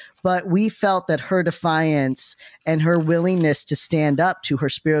her. But we felt that her defiance and her willingness to stand up to her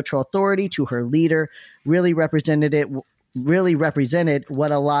spiritual authority, to her leader, really represented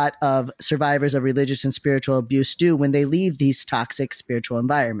what a lot of survivors of religious and spiritual abuse do when they leave these toxic spiritual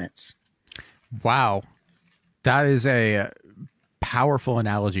environments. Wow. That is a powerful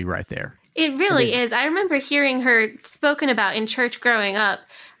analogy right there. It really is. I remember hearing her spoken about in church growing up.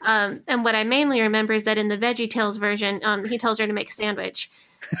 And what I mainly remember is that in the VeggieTales version, he tells her to make a sandwich.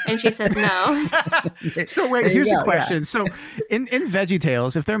 And she says no. So wait, here's a question. Yeah. So in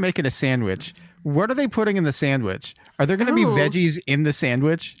VeggieTales, if they're making a sandwich, what are they putting in the sandwich? Are there going to be veggies in the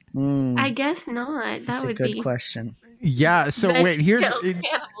sandwich? I guess not. That's a good question. Yeah. So wait, here's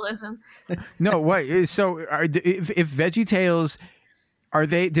cannibalism. No, what? So if VeggieTales,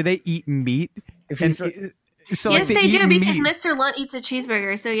 do they eat meat? Yes, they do because Mr. Lunt eats a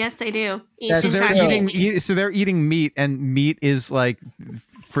cheeseburger. So yes, they do. So they're eating meat, and meat is like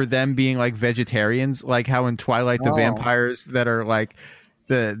for them being like vegetarians, like how in Twilight the vampires that are like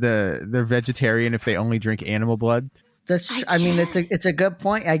they're vegetarian if they only drink animal blood. It's a good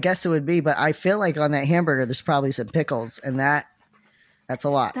point. I guess it would be, but I feel like on that hamburger there's probably some pickles, and that's a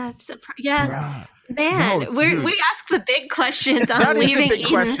lot. Yeah. Man, we ask the big questions on Leaving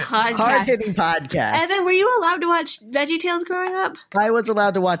Eden podcast. Hard-hitting podcast. Evan, were you allowed to watch VeggieTales growing up? I was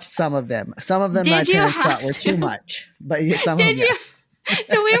allowed to watch some of them. Some of them my parents thought were too much. But some of them, yeah.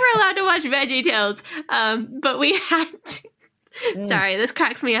 So we were allowed to watch VeggieTales, but we had to... Sorry, this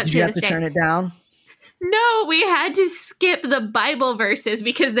cracks me up. Did you have to turn it down? No, we had to skip the Bible verses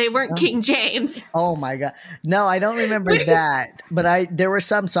because they weren't King James. Oh my God. No, I don't remember that. But there were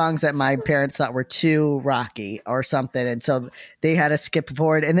some songs that my parents thought were too rocky or something. And so they had to skip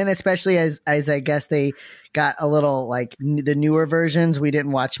forward. And then especially as I guess they got a little like the newer versions, we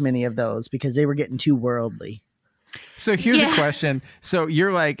didn't watch many of those because they were getting too worldly. So here's a question. So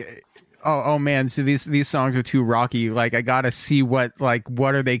you're like... Oh man! So these songs are too rocky. Like I gotta see what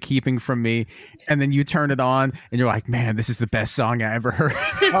are they keeping from me? And then you turn it on, and you're like, man, this is the best song I ever heard.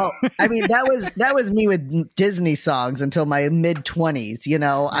 Oh, I mean that was me with Disney songs until my mid-20s.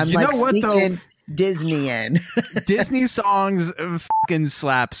 I'm sneaking Disney in. Disney songs fucking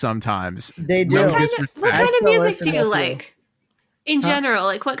slap sometimes. They do. What kind of music do you like? In general,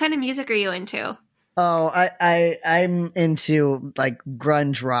 like what kind of music are you into? Oh, I'm into like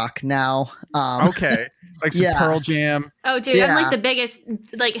grunge rock now. Okay, like some Pearl Jam. Oh, dude, I'm like the biggest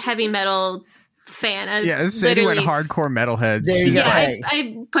like heavy metal fan. Sadie went hardcore metalhead. There you go.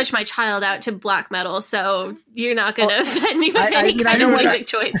 I push my child out to black metal, so you're not going to offend me with any kind of music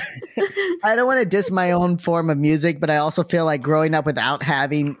choice. I don't want to diss my own form of music, but I also feel like growing up without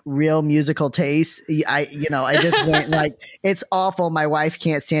having real musical taste, I just went like, it's awful. My wife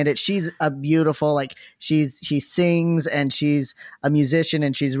can't stand it. She's a beautiful, like she sings and she's a musician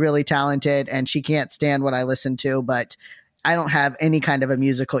and she's really talented and she can't stand what I listen to, but I don't have any kind of a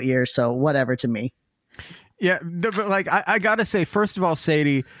musical ear, so whatever to me. Yeah, but like I gotta say, first of all,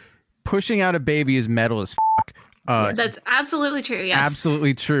 Sadie, pushing out a baby is metal as fuck. That's absolutely true. Yes,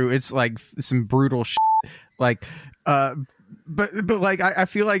 absolutely true. It's like some brutal shit. Like, But like I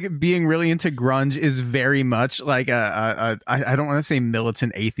feel like being really into grunge is very much like I don't want to say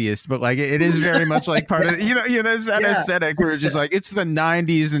militant atheist, but like it is very much like part of that aesthetic where it's just like it's the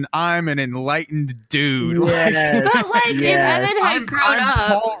 90s and I'm an enlightened dude. Yes. But like if Evan had grown I'm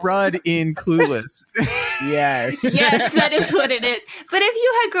up, Paul Rudd in Clueless. Yes. yes, that is what it is. But if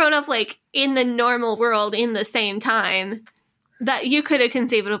you had grown up like in the normal world in the same time, that you could have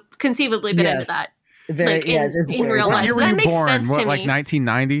conceivably been into that. Very, like yes, it's in very real What life. year So were that you makes born? sense What, to like me.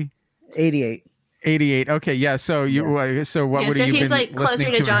 1990? 88. 88. Okay, yeah. So so what Yeah, would so you he's been like closer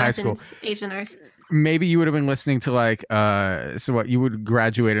listening to to in high school? Jonathan's age than ours. Maybe you would have been listening to like so what you would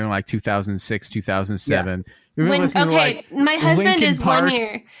graduate in like 2006, 2007. You've been listening to like my husband Linkin is Park. 1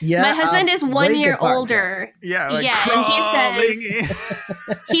 year. Yeah, My husband is 1 Linkin year Park, older. Yeah, like yeah, crawling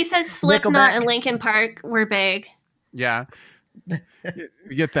and he says Slipknot Nickelback. and Linkin Park were big. Yeah.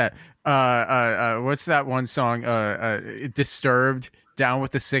 You get that. What's that one song? Disturbed, Down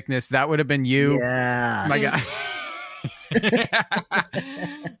with the Sickness. That would have been you. Yeah. My God.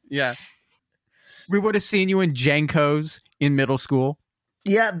 Yeah. We would have seen you in Jankos in middle school.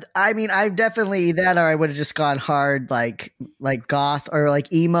 Yeah, I mean, I definitely that, or I would have just gone hard, like goth or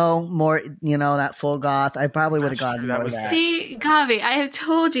like emo, more, not full goth. I probably would have gone more of that. See, Gavi, I have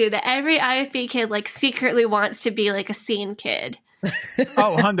told you that every IFB kid like secretly wants to be like a scene kid.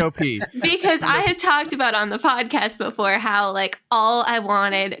 Oh, Hundo P. Because I have talked about on the podcast before how like all I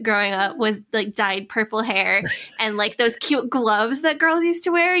wanted growing up was like dyed purple hair and like those cute gloves that girls used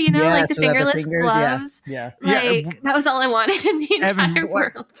to wear, like the so that fingerless fingers, gloves. Yeah. Like that was all I wanted in the entire Evan,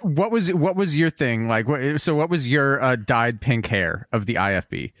 world. what was your thing? Like what was your dyed pink hair of the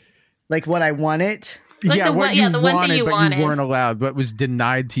IFB? Like what I wanted. Like the one thing you but wanted. you weren't allowed, but was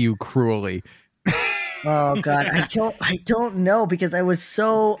denied to you cruelly. Oh God, I don't know because I was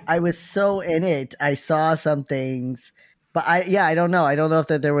so in it. I saw some things, but I don't know. I don't know if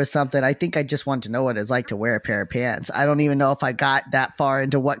that there was something. I think I just want to know what it's like to wear a pair of pants. I don't even know if I got that far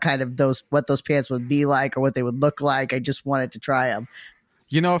into what those pants would be like or what they would look like. I just wanted to try them.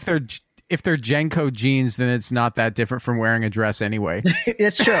 If they're Jenko jeans, then it's not that different from wearing a dress anyway.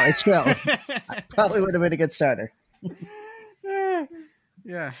 It's true. Probably would have been a good starter.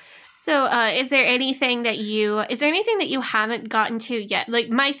 Yeah. So, is there anything that you haven't gotten to yet? Like,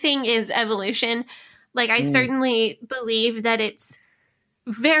 my thing is evolution. Like, I certainly believe that it's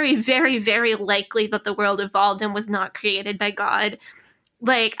very, very, very likely that the world evolved and was not created by God.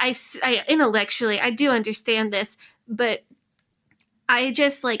 Like, I intellectually, I do understand this, but I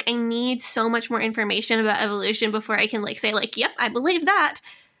just, like, I need so much more information about evolution before I can, like, say, like, yep, I believe that.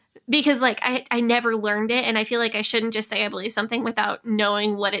 Because, like, I never learned it, and I feel like I shouldn't just say I believe something without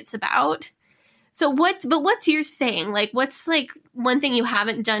knowing what it's about. So what's your thing? Like, what's, like, one thing you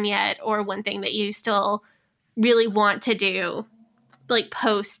haven't done yet, or one thing that you still really want to do, like,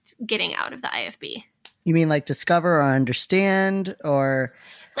 post getting out of the IFB? You mean like discover or understand or...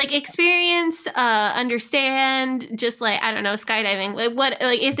 Like, experience, understand, just, like, I don't know, skydiving.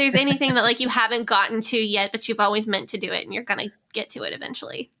 Like, if there's anything that, like, you haven't gotten to yet, but you've always meant to do it, and you're gonna get to it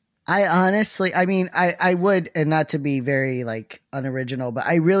eventually. I honestly, I mean, I would, and not to be very like unoriginal, but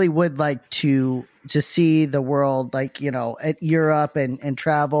I really would like to see the world, like, at Europe and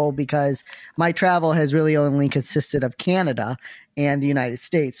travel, because my travel has really only consisted of Canada and the United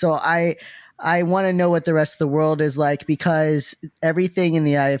States. So I want to know what the rest of the world is like, because everything in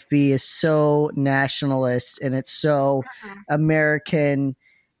the IFB is so nationalist and it's so American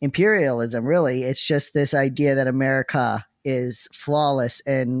imperialism. Really, it's just this idea that America is flawless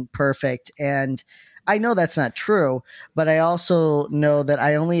and perfect. And I know that's not true, but I also know that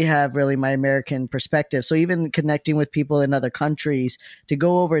I only have really my American perspective. So even connecting with people in other countries, to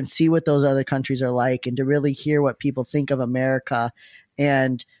go over and see what those other countries are like, and to really hear what people think of America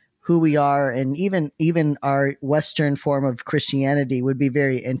and who we are, and even our Western form of Christianity would be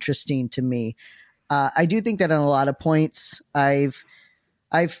very interesting to me. I do think that on a lot of points, I've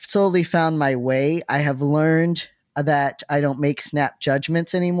slowly found my way. I have learned that I don't make snap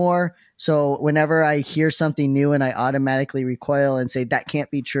judgments anymore. So whenever I hear something new and I automatically recoil and say that can't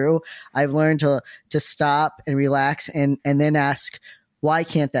be true, I've learned to stop and relax and then ask, why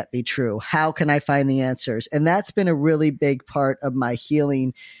can't that be true? How can I find the answers? And that's been a really big part of my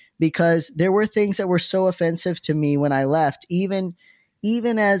healing, because there were things that were so offensive to me when I left, even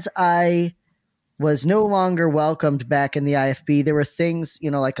as I was no longer welcomed back in the IFB. There were things,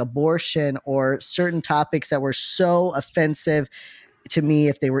 like abortion or certain topics that were so offensive to me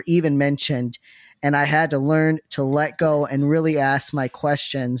if they were even mentioned. and I had to learn to let go and really ask my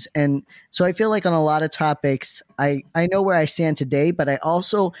questions. And so I feel like on a lot of topics, I know where I stand today, but I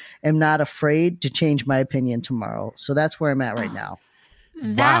also am not afraid to change my opinion tomorrow. So that's where I'm at right now.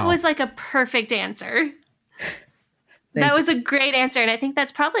 That Wow. was like a perfect answer. That was a great answer. And I think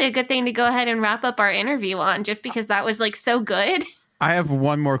that's probably a good thing to go ahead and wrap up our interview on, just because that was like so good. I have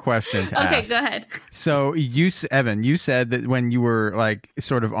one more question to ask. Okay, go ahead. So Evan, you said that when you were like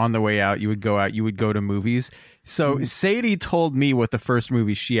sort of on the way out, you would go to movies. So Sadie told me what the first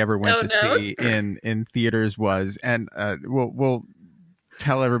movie she ever went see in theaters was, and we'll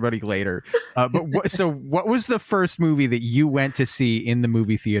tell everybody later. But what was the first movie that you went to see in the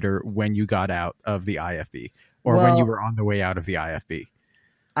movie theater when you got out of the IFB, or when you were on the way out of the IFB?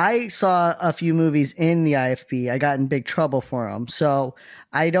 I saw a few movies in the IFB. I got in big trouble for them. So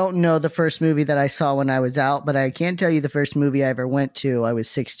I don't know the first movie that I saw when I was out, but I can tell you the first movie I ever went to. I was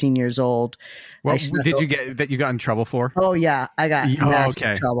 16 years old. What did you get that you got in trouble for? Oh yeah, I got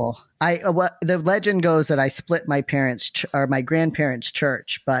massive trouble. The legend goes that I split my parents' or my grandparents'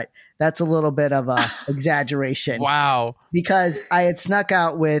 church, but that's a little bit of a exaggeration. Wow. Because I had snuck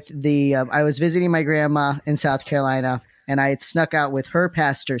out with I was visiting my grandma in South Carolina, and I had snuck out with her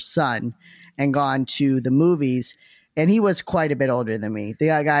pastor's son and gone to the movies. And he was quite a bit older than me. The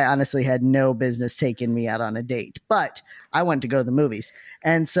guy honestly had no business taking me out on a date, but I wanted to go to the movies.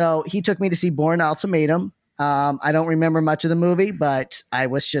 And so he took me to see Bourne Ultimatum. I don't remember much of the movie, but I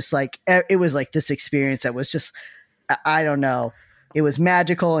was just like, it was like this experience that was just, I don't know. It was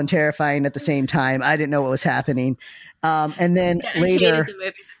magical and terrifying at the same time. I didn't know what was happening. And then later,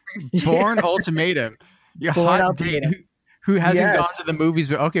 Bourne Ultimatum. Bourne Ultimatum. Who hasn't gone to the movies?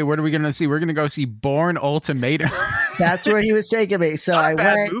 But okay, what are we going to see? We're going to go see Bourne Ultimatum. That's where he was taking me. So Not I a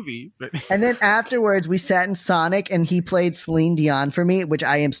bad went, movie, but and then afterwards we sat in Sonic, and he played Celine Dion for me, which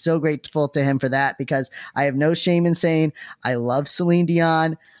I am so grateful to him for that, because I have no shame in saying I love Celine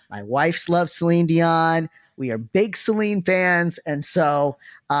Dion. My wife's loves Celine Dion. We are big Celine fans, and so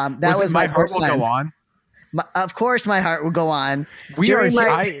that was my heart first will time. go on. Of course, my heart will go on. We had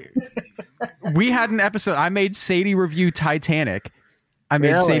an episode. I made Sadie review Titanic. I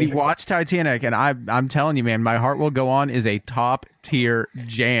made Sadie watch Titanic, and I'm telling you, man, My Heart Will Go On is a top tier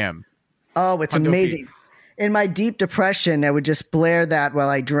jam. Oh, it's amazing. In my deep depression, I would just blare that while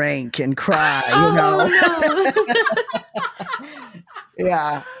I drank and cry. You know?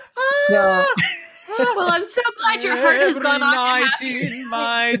 Yeah. So. Well, I'm so glad your heart has gone on. In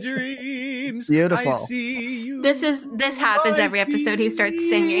my dreams, beautiful. I see you. This happens every episode. He starts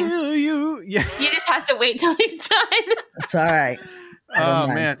singing. You just have to wait till he's done. It's all right. Oh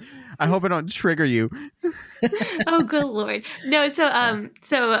man, I hope I don't trigger you. Oh, good Lord. No. So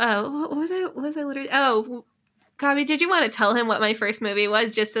what was I literally? Oh, Gabi, did you want to tell him what my first movie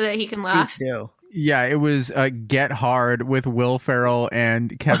was, just so that he can laugh? Please do. Yeah, it was Get Hard with Will Ferrell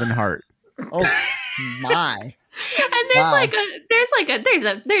and Kevin Hart. Oh my! And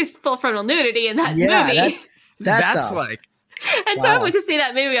there's full frontal nudity in that movie. That's like. And so I went to see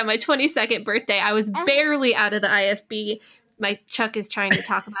that movie on my 22nd birthday. I was barely out of the IFB. My Chuck is trying to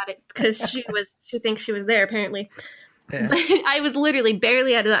talk about it because she thinks she was there apparently. Yeah. But I was literally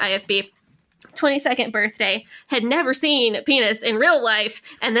barely out of the IFB. 22nd birthday, had never seen a penis in real life,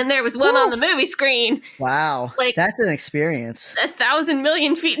 and then there was one on the movie screen. Wow, like that's an experience. 1,000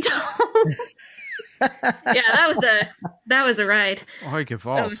 million feet tall. Yeah, that was a ride. Oh, I give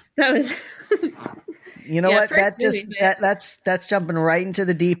off. That was. You know what? That's jumping right into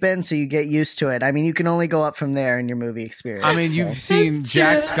the deep end, so you get used to it. I mean, you can only go up from there in your movie experience. I mean, you've seen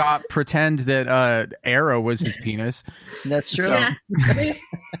Jack Scott pretend that Arrow was his penis. That's true. So. Yeah.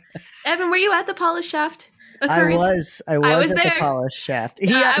 Evan, were you at the Polish Shaft occurrence? I was at the Polish Shaft.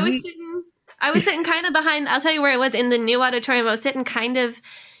 I was sitting kind of behind. I'll tell you where I was in the new auditorium. I was sitting kind of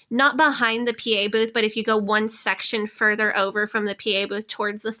not behind the PA booth, but if you go one section further over from the PA booth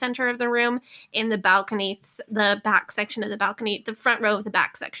towards the center of the room, in the balcony, the back section of the balcony, the front row of the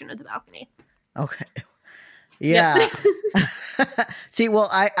back section of the balcony. Okay. Yeah. Yep. See, well,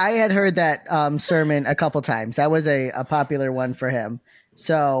 I had heard that sermon a couple times. That was a popular one for him.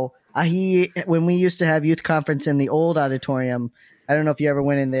 So when we used to have youth conference in the old auditorium, I don't know if you ever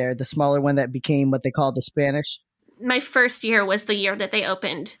went in there, the smaller one that became what they called the Spanish. My first year was the year that they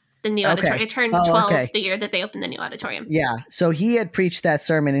opened the new auditorium. I turned 12 the year that they opened the new auditorium. Yeah. So he had preached that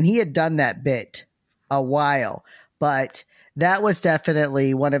sermon, and he had done that bit a while, but that was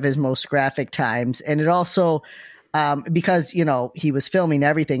definitely one of his most graphic times. And it also, because, he was filming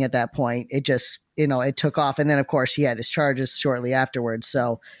everything at that point, it just, it took off. And then of course he had his charges shortly afterwards.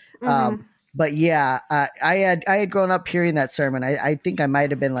 So, But yeah, I had grown up hearing that sermon. I think I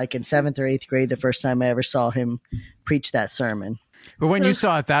might have been like in 7th or 8th grade the first time I ever saw him preach that sermon. But when you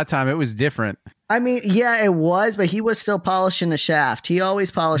saw it that time, it was different. I mean, yeah, it was, but he was still polishing the shaft. He always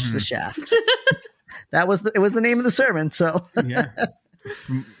polished the shaft. It was the name of the sermon. So yeah,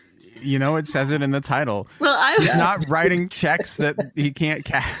 it says it in the title. Well, he's not writing checks that he can't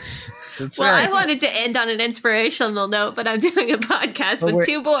cash. That's well, right. I wanted to end on an inspirational note, but I'm doing a podcast with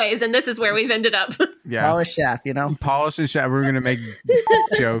 2 boys, and this is where we've ended up. Yeah, polish shaft, polish the shaft. We're gonna make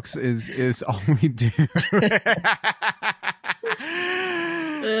jokes. Is all we do.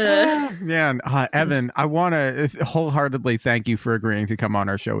 Man, Evan, I want to wholeheartedly thank you for agreeing to come on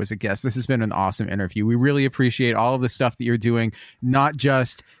our show as a guest. This has been an awesome interview. We really appreciate all of the stuff that you're doing, not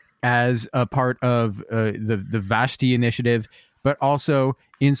just as a part of the Vashti initiative, but also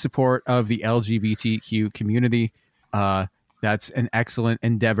in support of the LGBTQ community. That's an excellent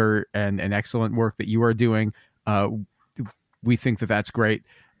endeavor and an excellent work that you are doing. We think that that's great.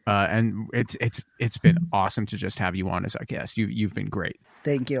 And it's been awesome to just have you on as our guest. You've been great.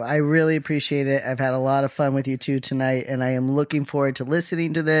 Thank you. I really appreciate it. I've had a lot of fun with you two tonight, and I am looking forward to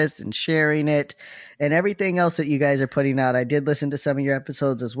listening to this and sharing it and everything else that you guys are putting out. I did listen to some of your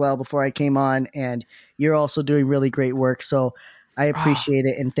episodes as well before I came on, and you're also doing really great work. So I appreciate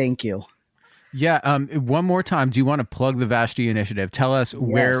it, and thank you. Yeah. One more time, do you want to plug the Vashti Initiative? Tell us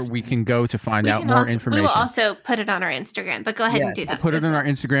where we can go to find out more information. We will also put it on our Instagram, but go ahead and do that. Put it on our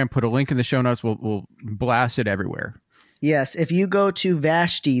Instagram, put a link in the show notes. We'll blast it everywhere. Yes, if you go to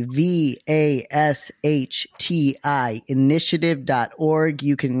Vashti, VASHTI, initiative.org,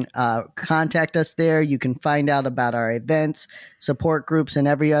 you can contact us there. You can find out about our events, support groups, and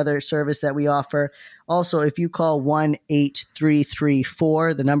every other service that we offer. Also, if you call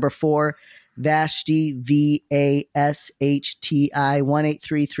 1-8334, the number 4, Vashti, VASHTI,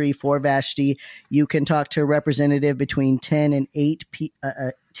 1-8334 Vashti, you can talk to a representative between 10 a.m.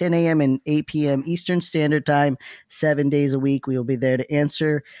 and 8 p.m. Eastern Standard Time, 7 days a week. We will be there to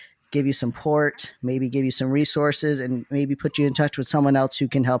answer, give you support, maybe give you some resources, and maybe put you in touch with someone else who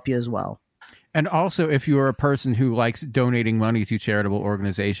can help you as well. And also, if you are a person who likes donating money to charitable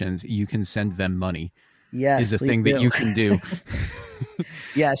organizations, you can send them money. Yes, is a thing that you can do.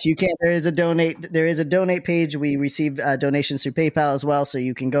 Yes, you can. There is a donate page. We receive donations through PayPal as well, so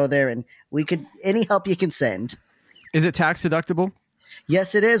you can go there and any help you can send. Is it tax deductible?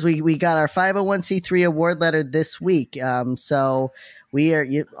 Yes, it is. We got our 501c3 award letter this week. So we are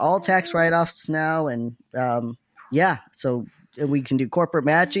all tax write-offs now, and so we can do corporate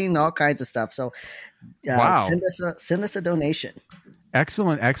matching, all kinds of stuff. So send us a donation.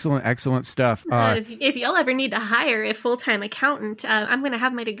 Excellent stuff. If y'all ever need to hire a full-time accountant, I'm going to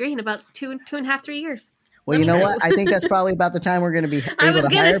have my degree in about 2.5, 3 years. Well, you know what? I think that's probably about the time we're going to be able to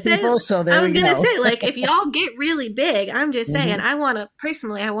hire people. So there we go. I was going to say, like, if y'all get really big, I'm just saying, I want to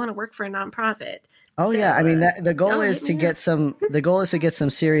work for a nonprofit. Oh, so, yeah. I mean, the goal is to get some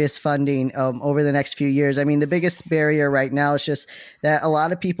serious funding over the next few years. I mean, the biggest barrier right now is just that a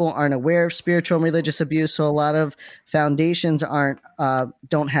lot of people aren't aware of spiritual and religious abuse. So a lot of foundations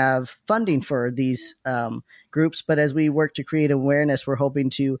don't have funding for these groups. But as we work to create awareness, we're hoping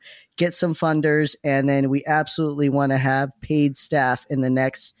to get some funders. And then we absolutely want to have paid staff in the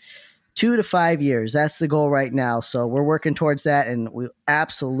next 2 to 5 years. That's the goal right now. So we're working towards that, and we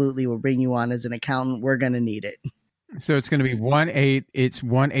absolutely will bring you on as an accountant. We're going to need it. So it's going to be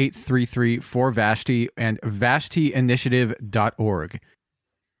 1-833 for Vashti and VashtiInitiative.org.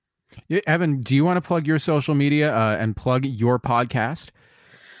 Evan, do you want to plug your social media and plug your podcast?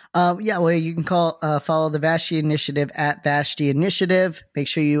 You can follow the Vashti Initiative at Vashti Initiative. Make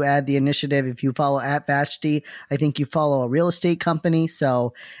sure you add the initiative. If you follow at Vashti, I think you follow a real estate company.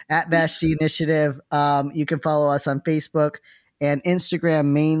 So at Vashti Initiative, you can follow us on Facebook and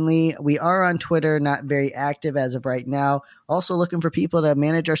Instagram mainly. We are on Twitter, not very active as of right now. Also looking for people to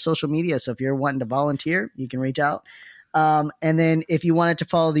manage our social media. So if you're wanting to volunteer, you can reach out. And then if you wanted to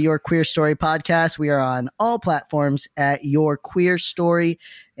follow the Your Queer Story podcast, we are on all platforms at Your Queer Story.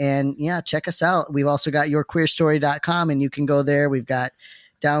 And check us out. We've also got yourqueerstory.com, and you can go there. We've got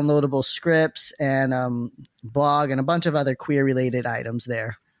downloadable scripts and blog and a bunch of other queer related items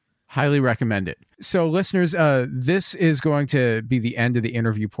there. Highly recommend it. So listeners, this is going to be the end of the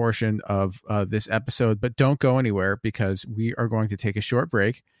interview portion of this episode, but don't go anywhere because we are going to take a short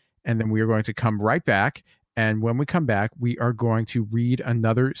break and then we are going to come right back. And when we come back, we are going to read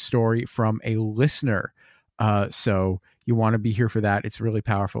another story from a listener. So you want to be here for that. It's really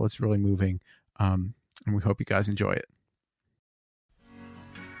powerful. It's really moving. And we hope you guys enjoy it.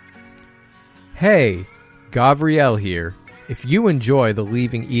 Hey, Gavriel here. If you enjoy the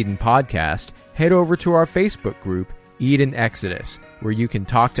Leaving Eden podcast, head over to our Facebook group, Eden Exodus, where you can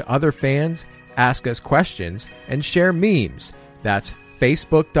talk to other fans, ask us questions, and share memes. That's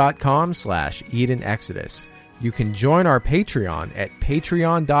facebook.com/Eden Exodus. You can join our Patreon at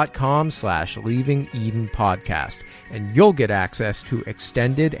patreon.com/Leaving Eden Podcast, and you'll get access to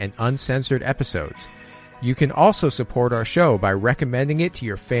extended and uncensored episodes. You can also support our show by recommending it to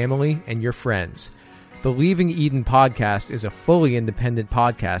your family and your friends. The Leaving Eden Podcast is a fully independent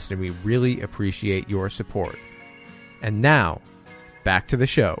podcast, and we really appreciate your support. And now, back to the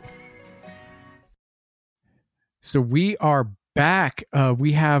show. So we are back.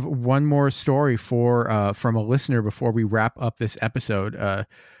 We have one more story from a listener before we wrap up this episode.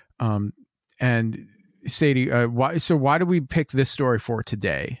 And Sadie, why do we pick this story for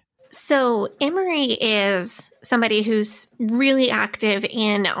today? So Emery is somebody who's really active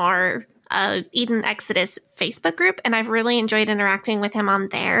in our Eden Exodus Facebook group, and I've really enjoyed interacting with him on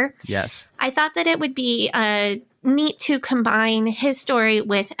there. Yes. I thought that it would be neat to combine his story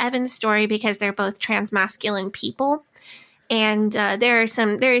with Evan's story because they're both transmasculine people. And there are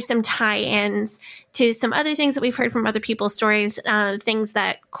some tie-ins to some other things that we've heard from other people's stories, things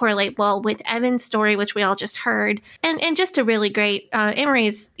that correlate well with Evan's story, which we all just heard. And just a really great,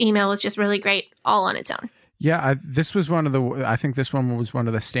 Emery's email was just really great all on its own. Yeah, I think this one was one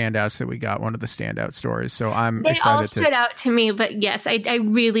of the standouts that we got, one of the standout stories. So I'm excited. They all stood out to me, but yes, I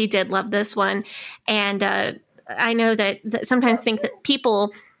really did love this one. And I know that sometimes think that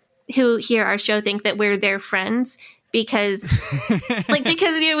people who hear our show think that we're their friends, because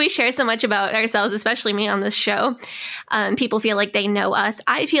we share so much about ourselves, especially me on this show. People feel like they know us.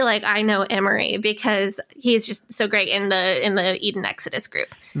 I feel like I know Emery because he's just so great in the Eden Exodus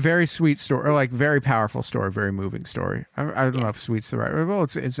group. Very sweet story, or like very powerful story, very moving story. I don't know if sweet's the right word. Well,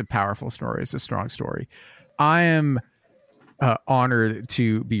 it's a powerful story. It's a strong story. I am honored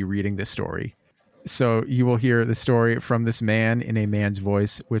to be reading this story. So you will hear the story from this man in a man's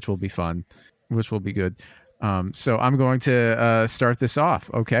voice, which will be fun, which will be good. So I'm going to start this off,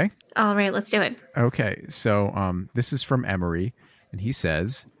 okay? All right, let's do it. Okay, so this is from Emery, and he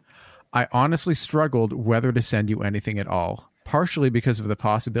says, I honestly struggled whether to send you anything at all, partially because of the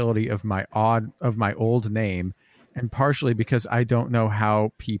possibility of my old name, and partially because I don't know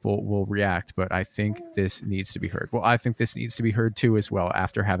how people will react, but I think this needs to be heard. Well, I think this needs to be heard too as well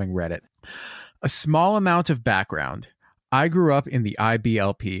after having read it. A small amount of background. I grew up in the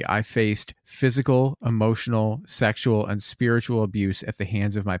IBLP. I faced physical, emotional, sexual, and spiritual abuse at the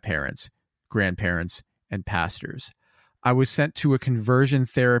hands of my parents, grandparents, and pastors. I was sent to a conversion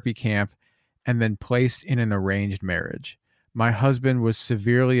therapy camp and then placed in an arranged marriage. My husband was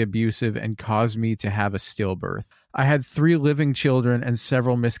severely abusive and caused me to have a stillbirth. I had 3 living children and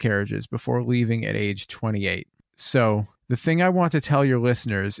several miscarriages before leaving at age 28. So, the thing I want to tell your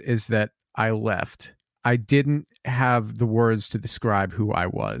listeners is that I left. I didn't have the words to describe who I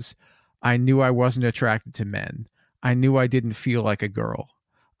was. I knew I wasn't attracted to men. I knew I didn't feel like a girl.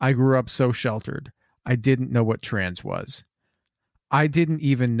 I grew up so sheltered. I didn't know what trans was. I didn't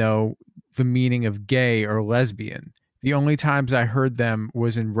even know the meaning of gay or lesbian. The only times I heard them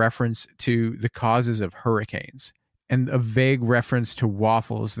was in reference to the causes of hurricanes and a vague reference to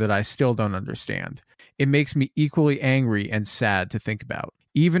waffles that I still don't understand. It makes me equally angry and sad to think about.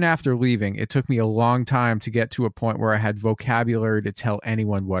 Even after leaving, it took me a long time to get to a point where I had vocabulary to tell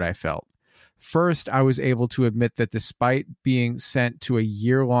anyone what I felt. First, I was able to admit that despite being sent to a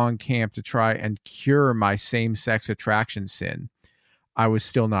year-long camp to try and cure my same-sex attraction sin, I was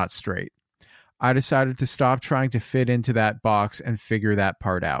still not straight. I decided to stop trying to fit into that box and figure that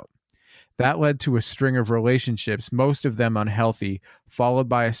part out. That led to a string of relationships, most of them unhealthy, followed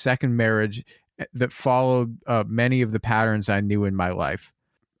by a second marriage that followed many of the patterns I knew in my life.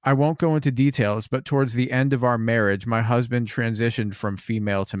 I won't go into details, but towards the end of our marriage, my husband transitioned from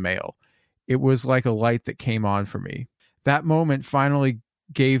female to male. It was like a light that came on for me. That moment finally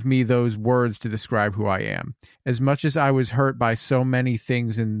gave me those words to describe who I am. As much as I was hurt by so many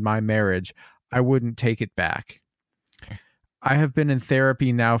things in my marriage, I wouldn't take it back. I have been in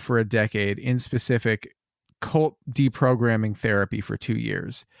therapy now for a decade, in specific, cult deprogramming therapy for 2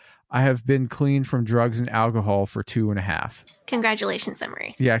 years. I have been clean from drugs and alcohol for 2.5. Congratulations,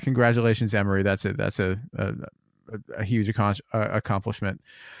 Emery. Yeah, congratulations, Emery. That's a huge accomplishment.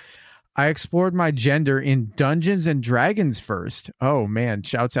 I explored my gender in Dungeons and Dragons first. Oh man,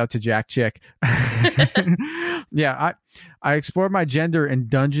 shouts out to Jack Chick. Yeah, I explored my gender in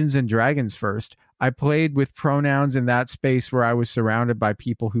Dungeons and Dragons first. I played with pronouns in that space where I was surrounded by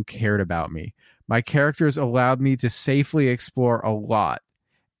people who cared about me. My characters allowed me to safely explore a lot,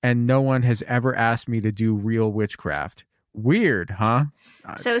 and no one has ever asked me to do real witchcraft. Weird, huh?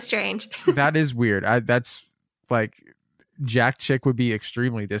 So strange. That is weird. That's like Jack Chick would be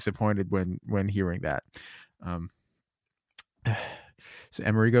extremely disappointed when hearing that. So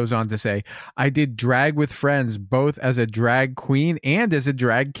Emery goes on to say, I did drag with friends, both as a drag queen and as a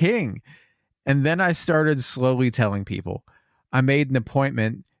drag king. And then I started slowly telling people. I made an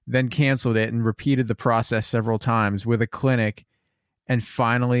appointment, then canceled it and repeated the process several times with a clinic, and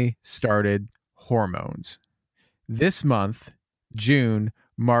finally started hormones. This month, June,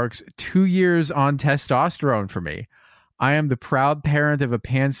 marks 2 years on testosterone for me. I am the proud parent of a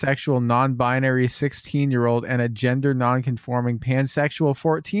pansexual, non-binary 16-year-old and a gender non-conforming pansexual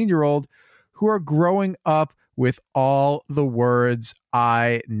 14-year-old who are growing up with all the words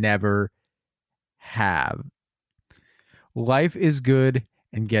I never have. Life is good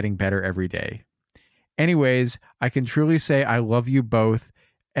and getting better every day. Anyways, I can truly say I love you both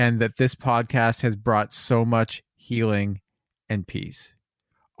and that this podcast has brought so much healing and peace.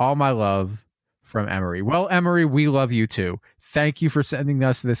 All my love, from Emery. Well, Emery, we love you too. Thank you for sending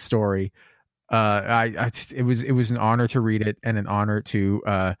us this story. It was an honor to read it and an honor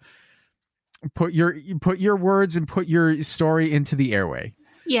to put your words and put your story into the airway.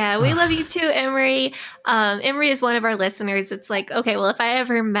 Yeah, we love you too, Emery. Emery is one of our listeners. It's like, okay, well, if I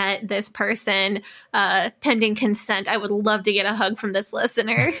ever met this person pending consent, I would love to get a hug from this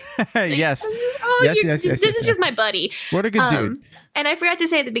listener. Yes. Yes. This is just my buddy. What a good dude. And I forgot to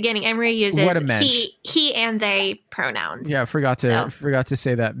say at the beginning, Emery uses he and they pronouns. Yeah, forgot to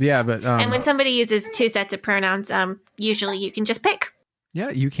say that. Yeah, but and when somebody uses two sets of pronouns, usually you can just pick. Yeah,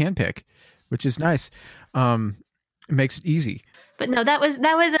 you can pick, which is nice. It makes it easy. But no, that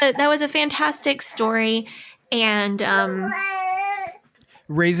was a fantastic story, and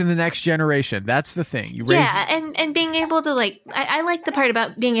raising the next generation. That's the thing. And being able to I like the part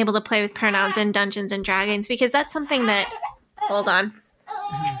about being able to play with pronouns in Dungeons and Dragons, because that's something that. Hold on.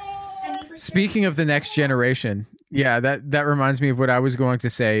 Speaking of the next generation, yeah, that reminds me of what I was going to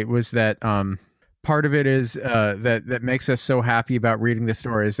say, was that part of it is that makes us so happy about reading the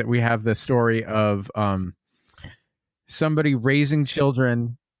story is that we have the story of somebody raising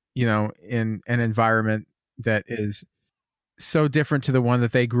children, in an environment that is so different to the one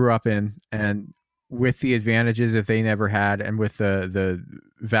that they grew up in, and with the advantages that they never had, and with the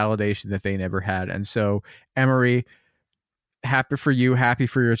validation that they never had. And so, Emery, happy for you, happy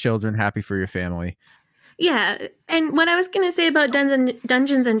for your children, happy for your family. Yeah, and what I was going to say about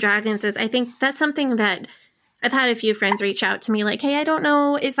Dungeons and Dragons is I think that's something that I've had a few friends reach out to me like, hey, I don't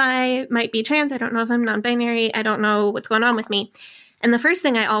know if I might be trans. I don't know if I'm non-binary. I don't know what's going on with me. And the first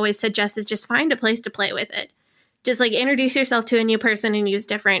thing I always suggest is just find a place to play with it. Just introduce yourself to a new person and use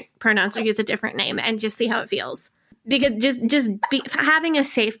different pronouns or use a different name and just see how it feels. Because having a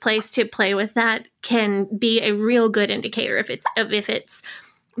safe place to play with that can be a real good indicator if it's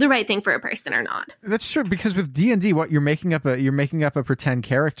the right thing for a person or not. That's true, because with D&D, what you're making up a pretend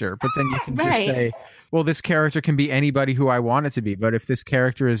character, but then you can just say, well, this character can be anybody who I want it to be. But if this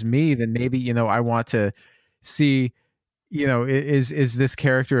character is me, then maybe, I want to see, is this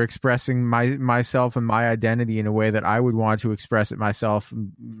character expressing myself and my identity in a way that I would want to express it myself,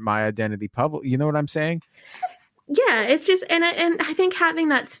 my identity public. You know what I'm saying? Yeah, it's just, and I think having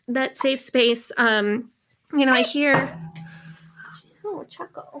that safe space, I hear, oh,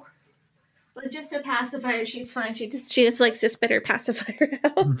 Chuckle was just a pacifier. She's fine. She just likes to spit her pacifier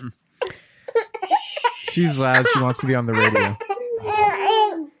out. Mm-hmm. She's loud. She wants to be on the radio.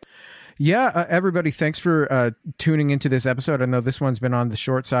 Yeah, everybody, thanks for tuning into this episode. I know this one's been on the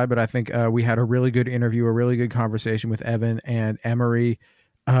short side, but I think we had a really good interview, a really good conversation with Evan and Emery.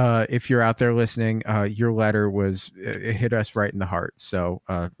 If you're out there listening, your letter it hit us right in the heart. So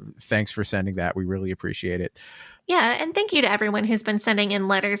thanks for sending that. We really appreciate it. Yeah, and thank you to everyone who's been sending in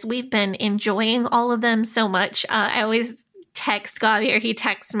letters. We've been enjoying all of them so much. I always text Gavi, or he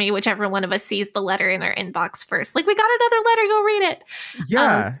texts me, whichever one of us sees the letter in our inbox first. We got another letter, go read it.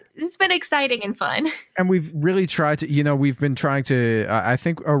 Yeah. It's been exciting and fun. And we've really tried to, we've been trying to, I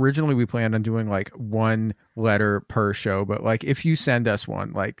think originally we planned on doing one letter per show, but if you send us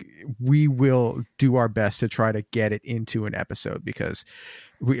one, we will do our best to try to get it into an episode, because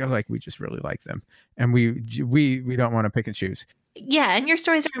we just really like them, and we don't want to pick and choose. Yeah, and your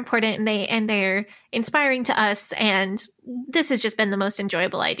stories are important, and they're inspiring to us, and this has just been the most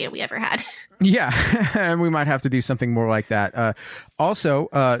enjoyable idea we ever had. Yeah, and we might have to do something more like that. Also,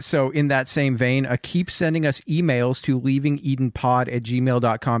 so in that same vein, keep sending us emails to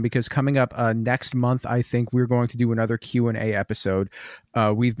leavingedenpod@gmail.com, because coming up next month, I think we're going to do another Q&A episode.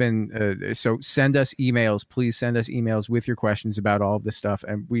 We've been, so send us emails. Please send us emails with your questions about all of this stuff,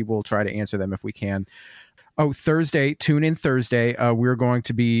 and we will try to answer them if we can. Thursday, tune in Thursday. We're going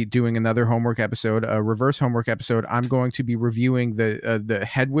to be doing another homework episode, a reverse homework episode. I'm going to be reviewing the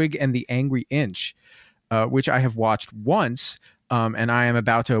Hedwig and the Angry Inch, which I have watched once, and I am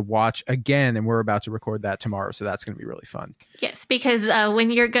about to watch again, and we're about to record that tomorrow, so that's going to be really fun. Yes, because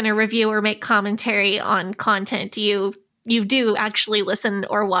when you're going to review or make commentary on content, you do actually listen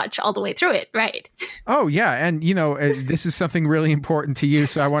or watch all the way through it, right? Oh, yeah. And, this is something really important to you.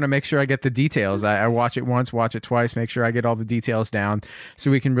 So I want to make sure I get the details. I watch it once, watch it twice, make sure I get all the details down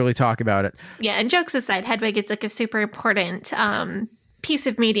so we can really talk about it. Yeah. And jokes aside, Hedwig is like a super important piece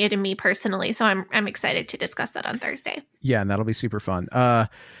of media to me personally. So I'm excited to discuss that on Thursday. Yeah. And that'll be super fun. So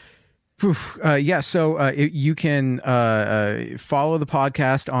you can follow the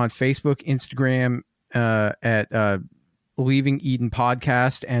podcast on Facebook, Instagram, at Leaving Eden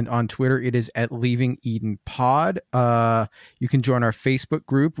Podcast, and on Twitter it is at Leaving Eden Pod. You can join our Facebook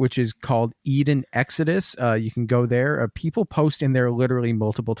group, which is called Eden Exodus. You can go there. People post in there literally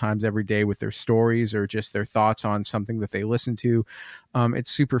multiple times every day with their stories or just their thoughts on something that they listen to.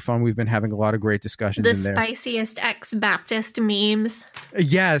 It's super fun. We've been having a lot of great discussions in there. The spiciest ex-Baptist memes.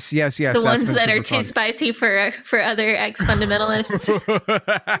 Yes. The ones that are too spicy for other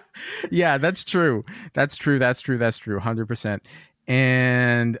ex-fundamentalists. Yeah, that's true. That's true. 100%.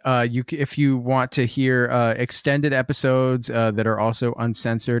 And if you want to hear extended episodes that are also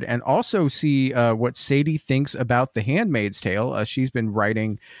uncensored, and also see what Sadie thinks about The Handmaid's Tale, she's been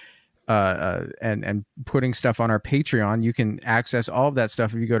writing and putting stuff on our Patreon. You can access all of that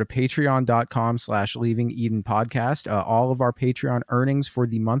stuff if you go to patreon.com/Leaving Eden Podcast. All of our Patreon earnings for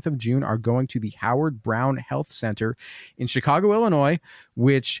the month of June are going to the Howard Brown Health Center in Chicago, Illinois,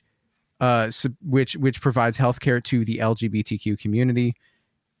 which provides healthcare to the LGBTQ community.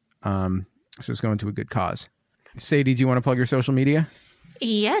 So it's going to a good cause. Sadie, do you want to plug your social media?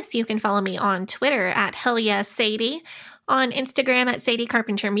 Yes, you can follow me on Twitter at HellYesSadie, on Instagram at Sadie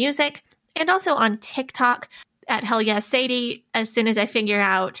Carpenter Music, and also on TikTok at HellYesSadie as soon as I figure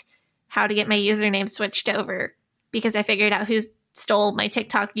out how to get my username switched over, because I figured out who stole my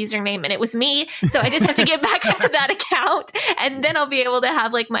TikTok username and it was me. So I just have to get back into that account, and then I'll be able to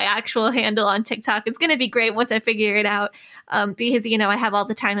have like my actual handle on TikTok. It's going to be great once I figure it out, because, I have all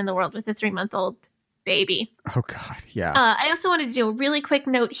the time in the world with a 3-month-old baby. Oh God. Yeah. I also wanted to do a really quick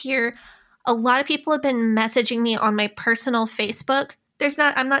note here. A lot of people have been messaging me on my personal Facebook.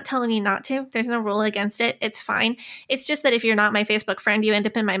 I'm not telling you not to. There's no rule against it. It's fine. It's just that if you're not my Facebook friend, you end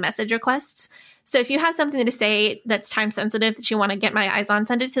up in my message requests. So if you have something to say that's time sensitive that you want to get my eyes on,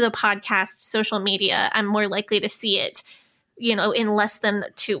 send it to the podcast social media. I'm more likely to see it, in less than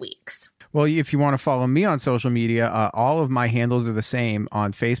 2 weeks. Well, if you want to follow me on social media, all of my handles are the same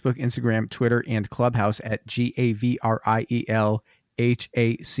on Facebook, Instagram, Twitter, and Clubhouse at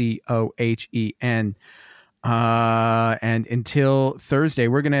GAVRIELHACOHEN. And until Thursday,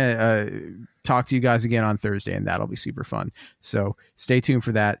 we're going to talk to you guys again on Thursday, and that'll be super fun. So stay tuned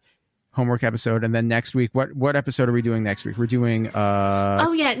for that homework episode. And then next week, what episode are we doing next week? We're doing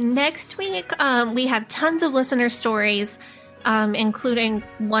next week we have tons of listener stories, including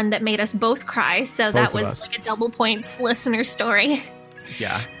one that made us both cry. So that was like a double points listener story.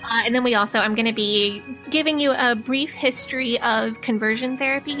 Yeah. And then I'm going to be giving you a brief history of conversion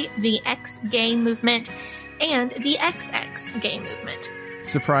therapy, the ex-gay movement, and the XX gay movement.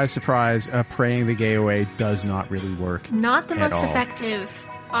 Surprise, surprise, praying the gay away does not really work. Not the most effective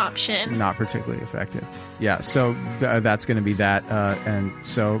option. Not particularly effective. Yeah, so that's going to be that. And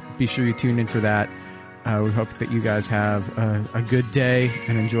so be sure you tune in for that. We hope that you guys have a good day,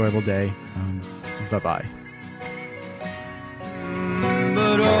 an enjoyable day. Bye-bye.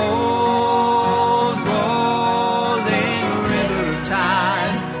 But old rolling river of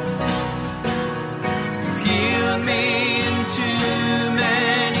time, you've healed me in too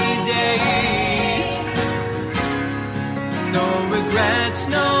many days. No regrets,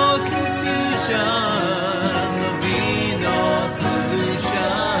 no confusion, there'll be no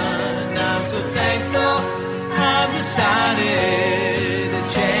pollution. I'm so thankful I've decided to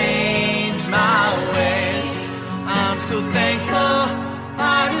change my ways. I'm so thankful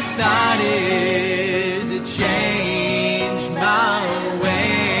I decided to change my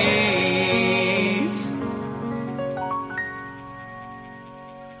ways.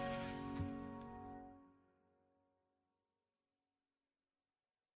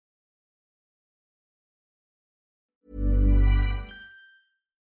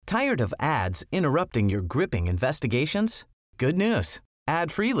 Tired of ads interrupting your gripping investigations? Good news.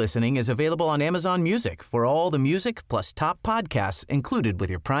 Ad-free listening is available on Amazon Music for all the music plus top podcasts included with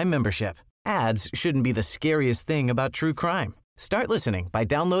your Prime membership. Ads shouldn't be the scariest thing about true crime. Start listening by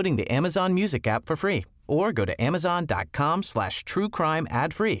downloading the Amazon Music app for free or go to amazon.com/truecrime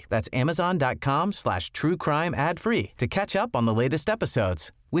ad-free. That's amazon.com/truecrime ad-free to catch up on the latest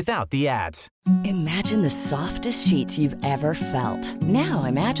episodes without the ads. Imagine the softest sheets you've ever felt. Now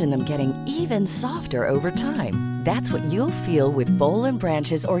imagine them getting even softer over time. That's what you'll feel with Boll &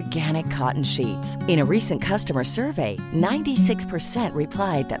 Branch's organic cotton sheets. In a recent customer survey, 96%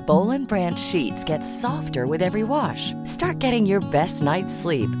 replied that Boll & Branch sheets get softer with every wash. Start getting your best night's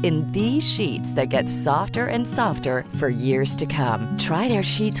sleep in these sheets that get softer and softer for years to come. Try their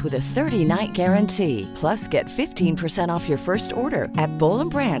sheets with a 30-night guarantee. Plus, get 15% off your first order at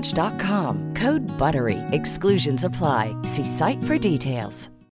bollandbranch.com. Code BUTTERY. Exclusions apply. See site for details.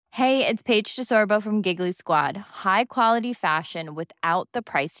 Hey, it's Paige DeSorbo from Giggly Squad. High quality fashion without the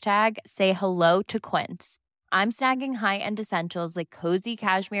price tag. Say hello to Quince. I'm snagging high-end essentials like cozy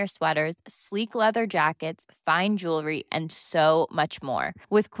cashmere sweaters, sleek leather jackets, fine jewelry, and so much more.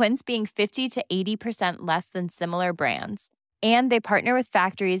 With Quince being 50 to 80% less than similar brands. And they partner with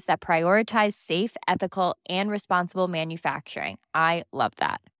factories that prioritize safe, ethical, and responsible manufacturing. I love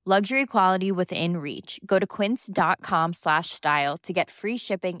that. Luxury quality within reach. Go to quince.com/style to get free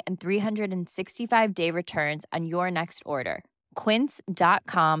shipping and 365-day returns on your next order.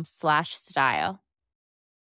 Quince.com/style.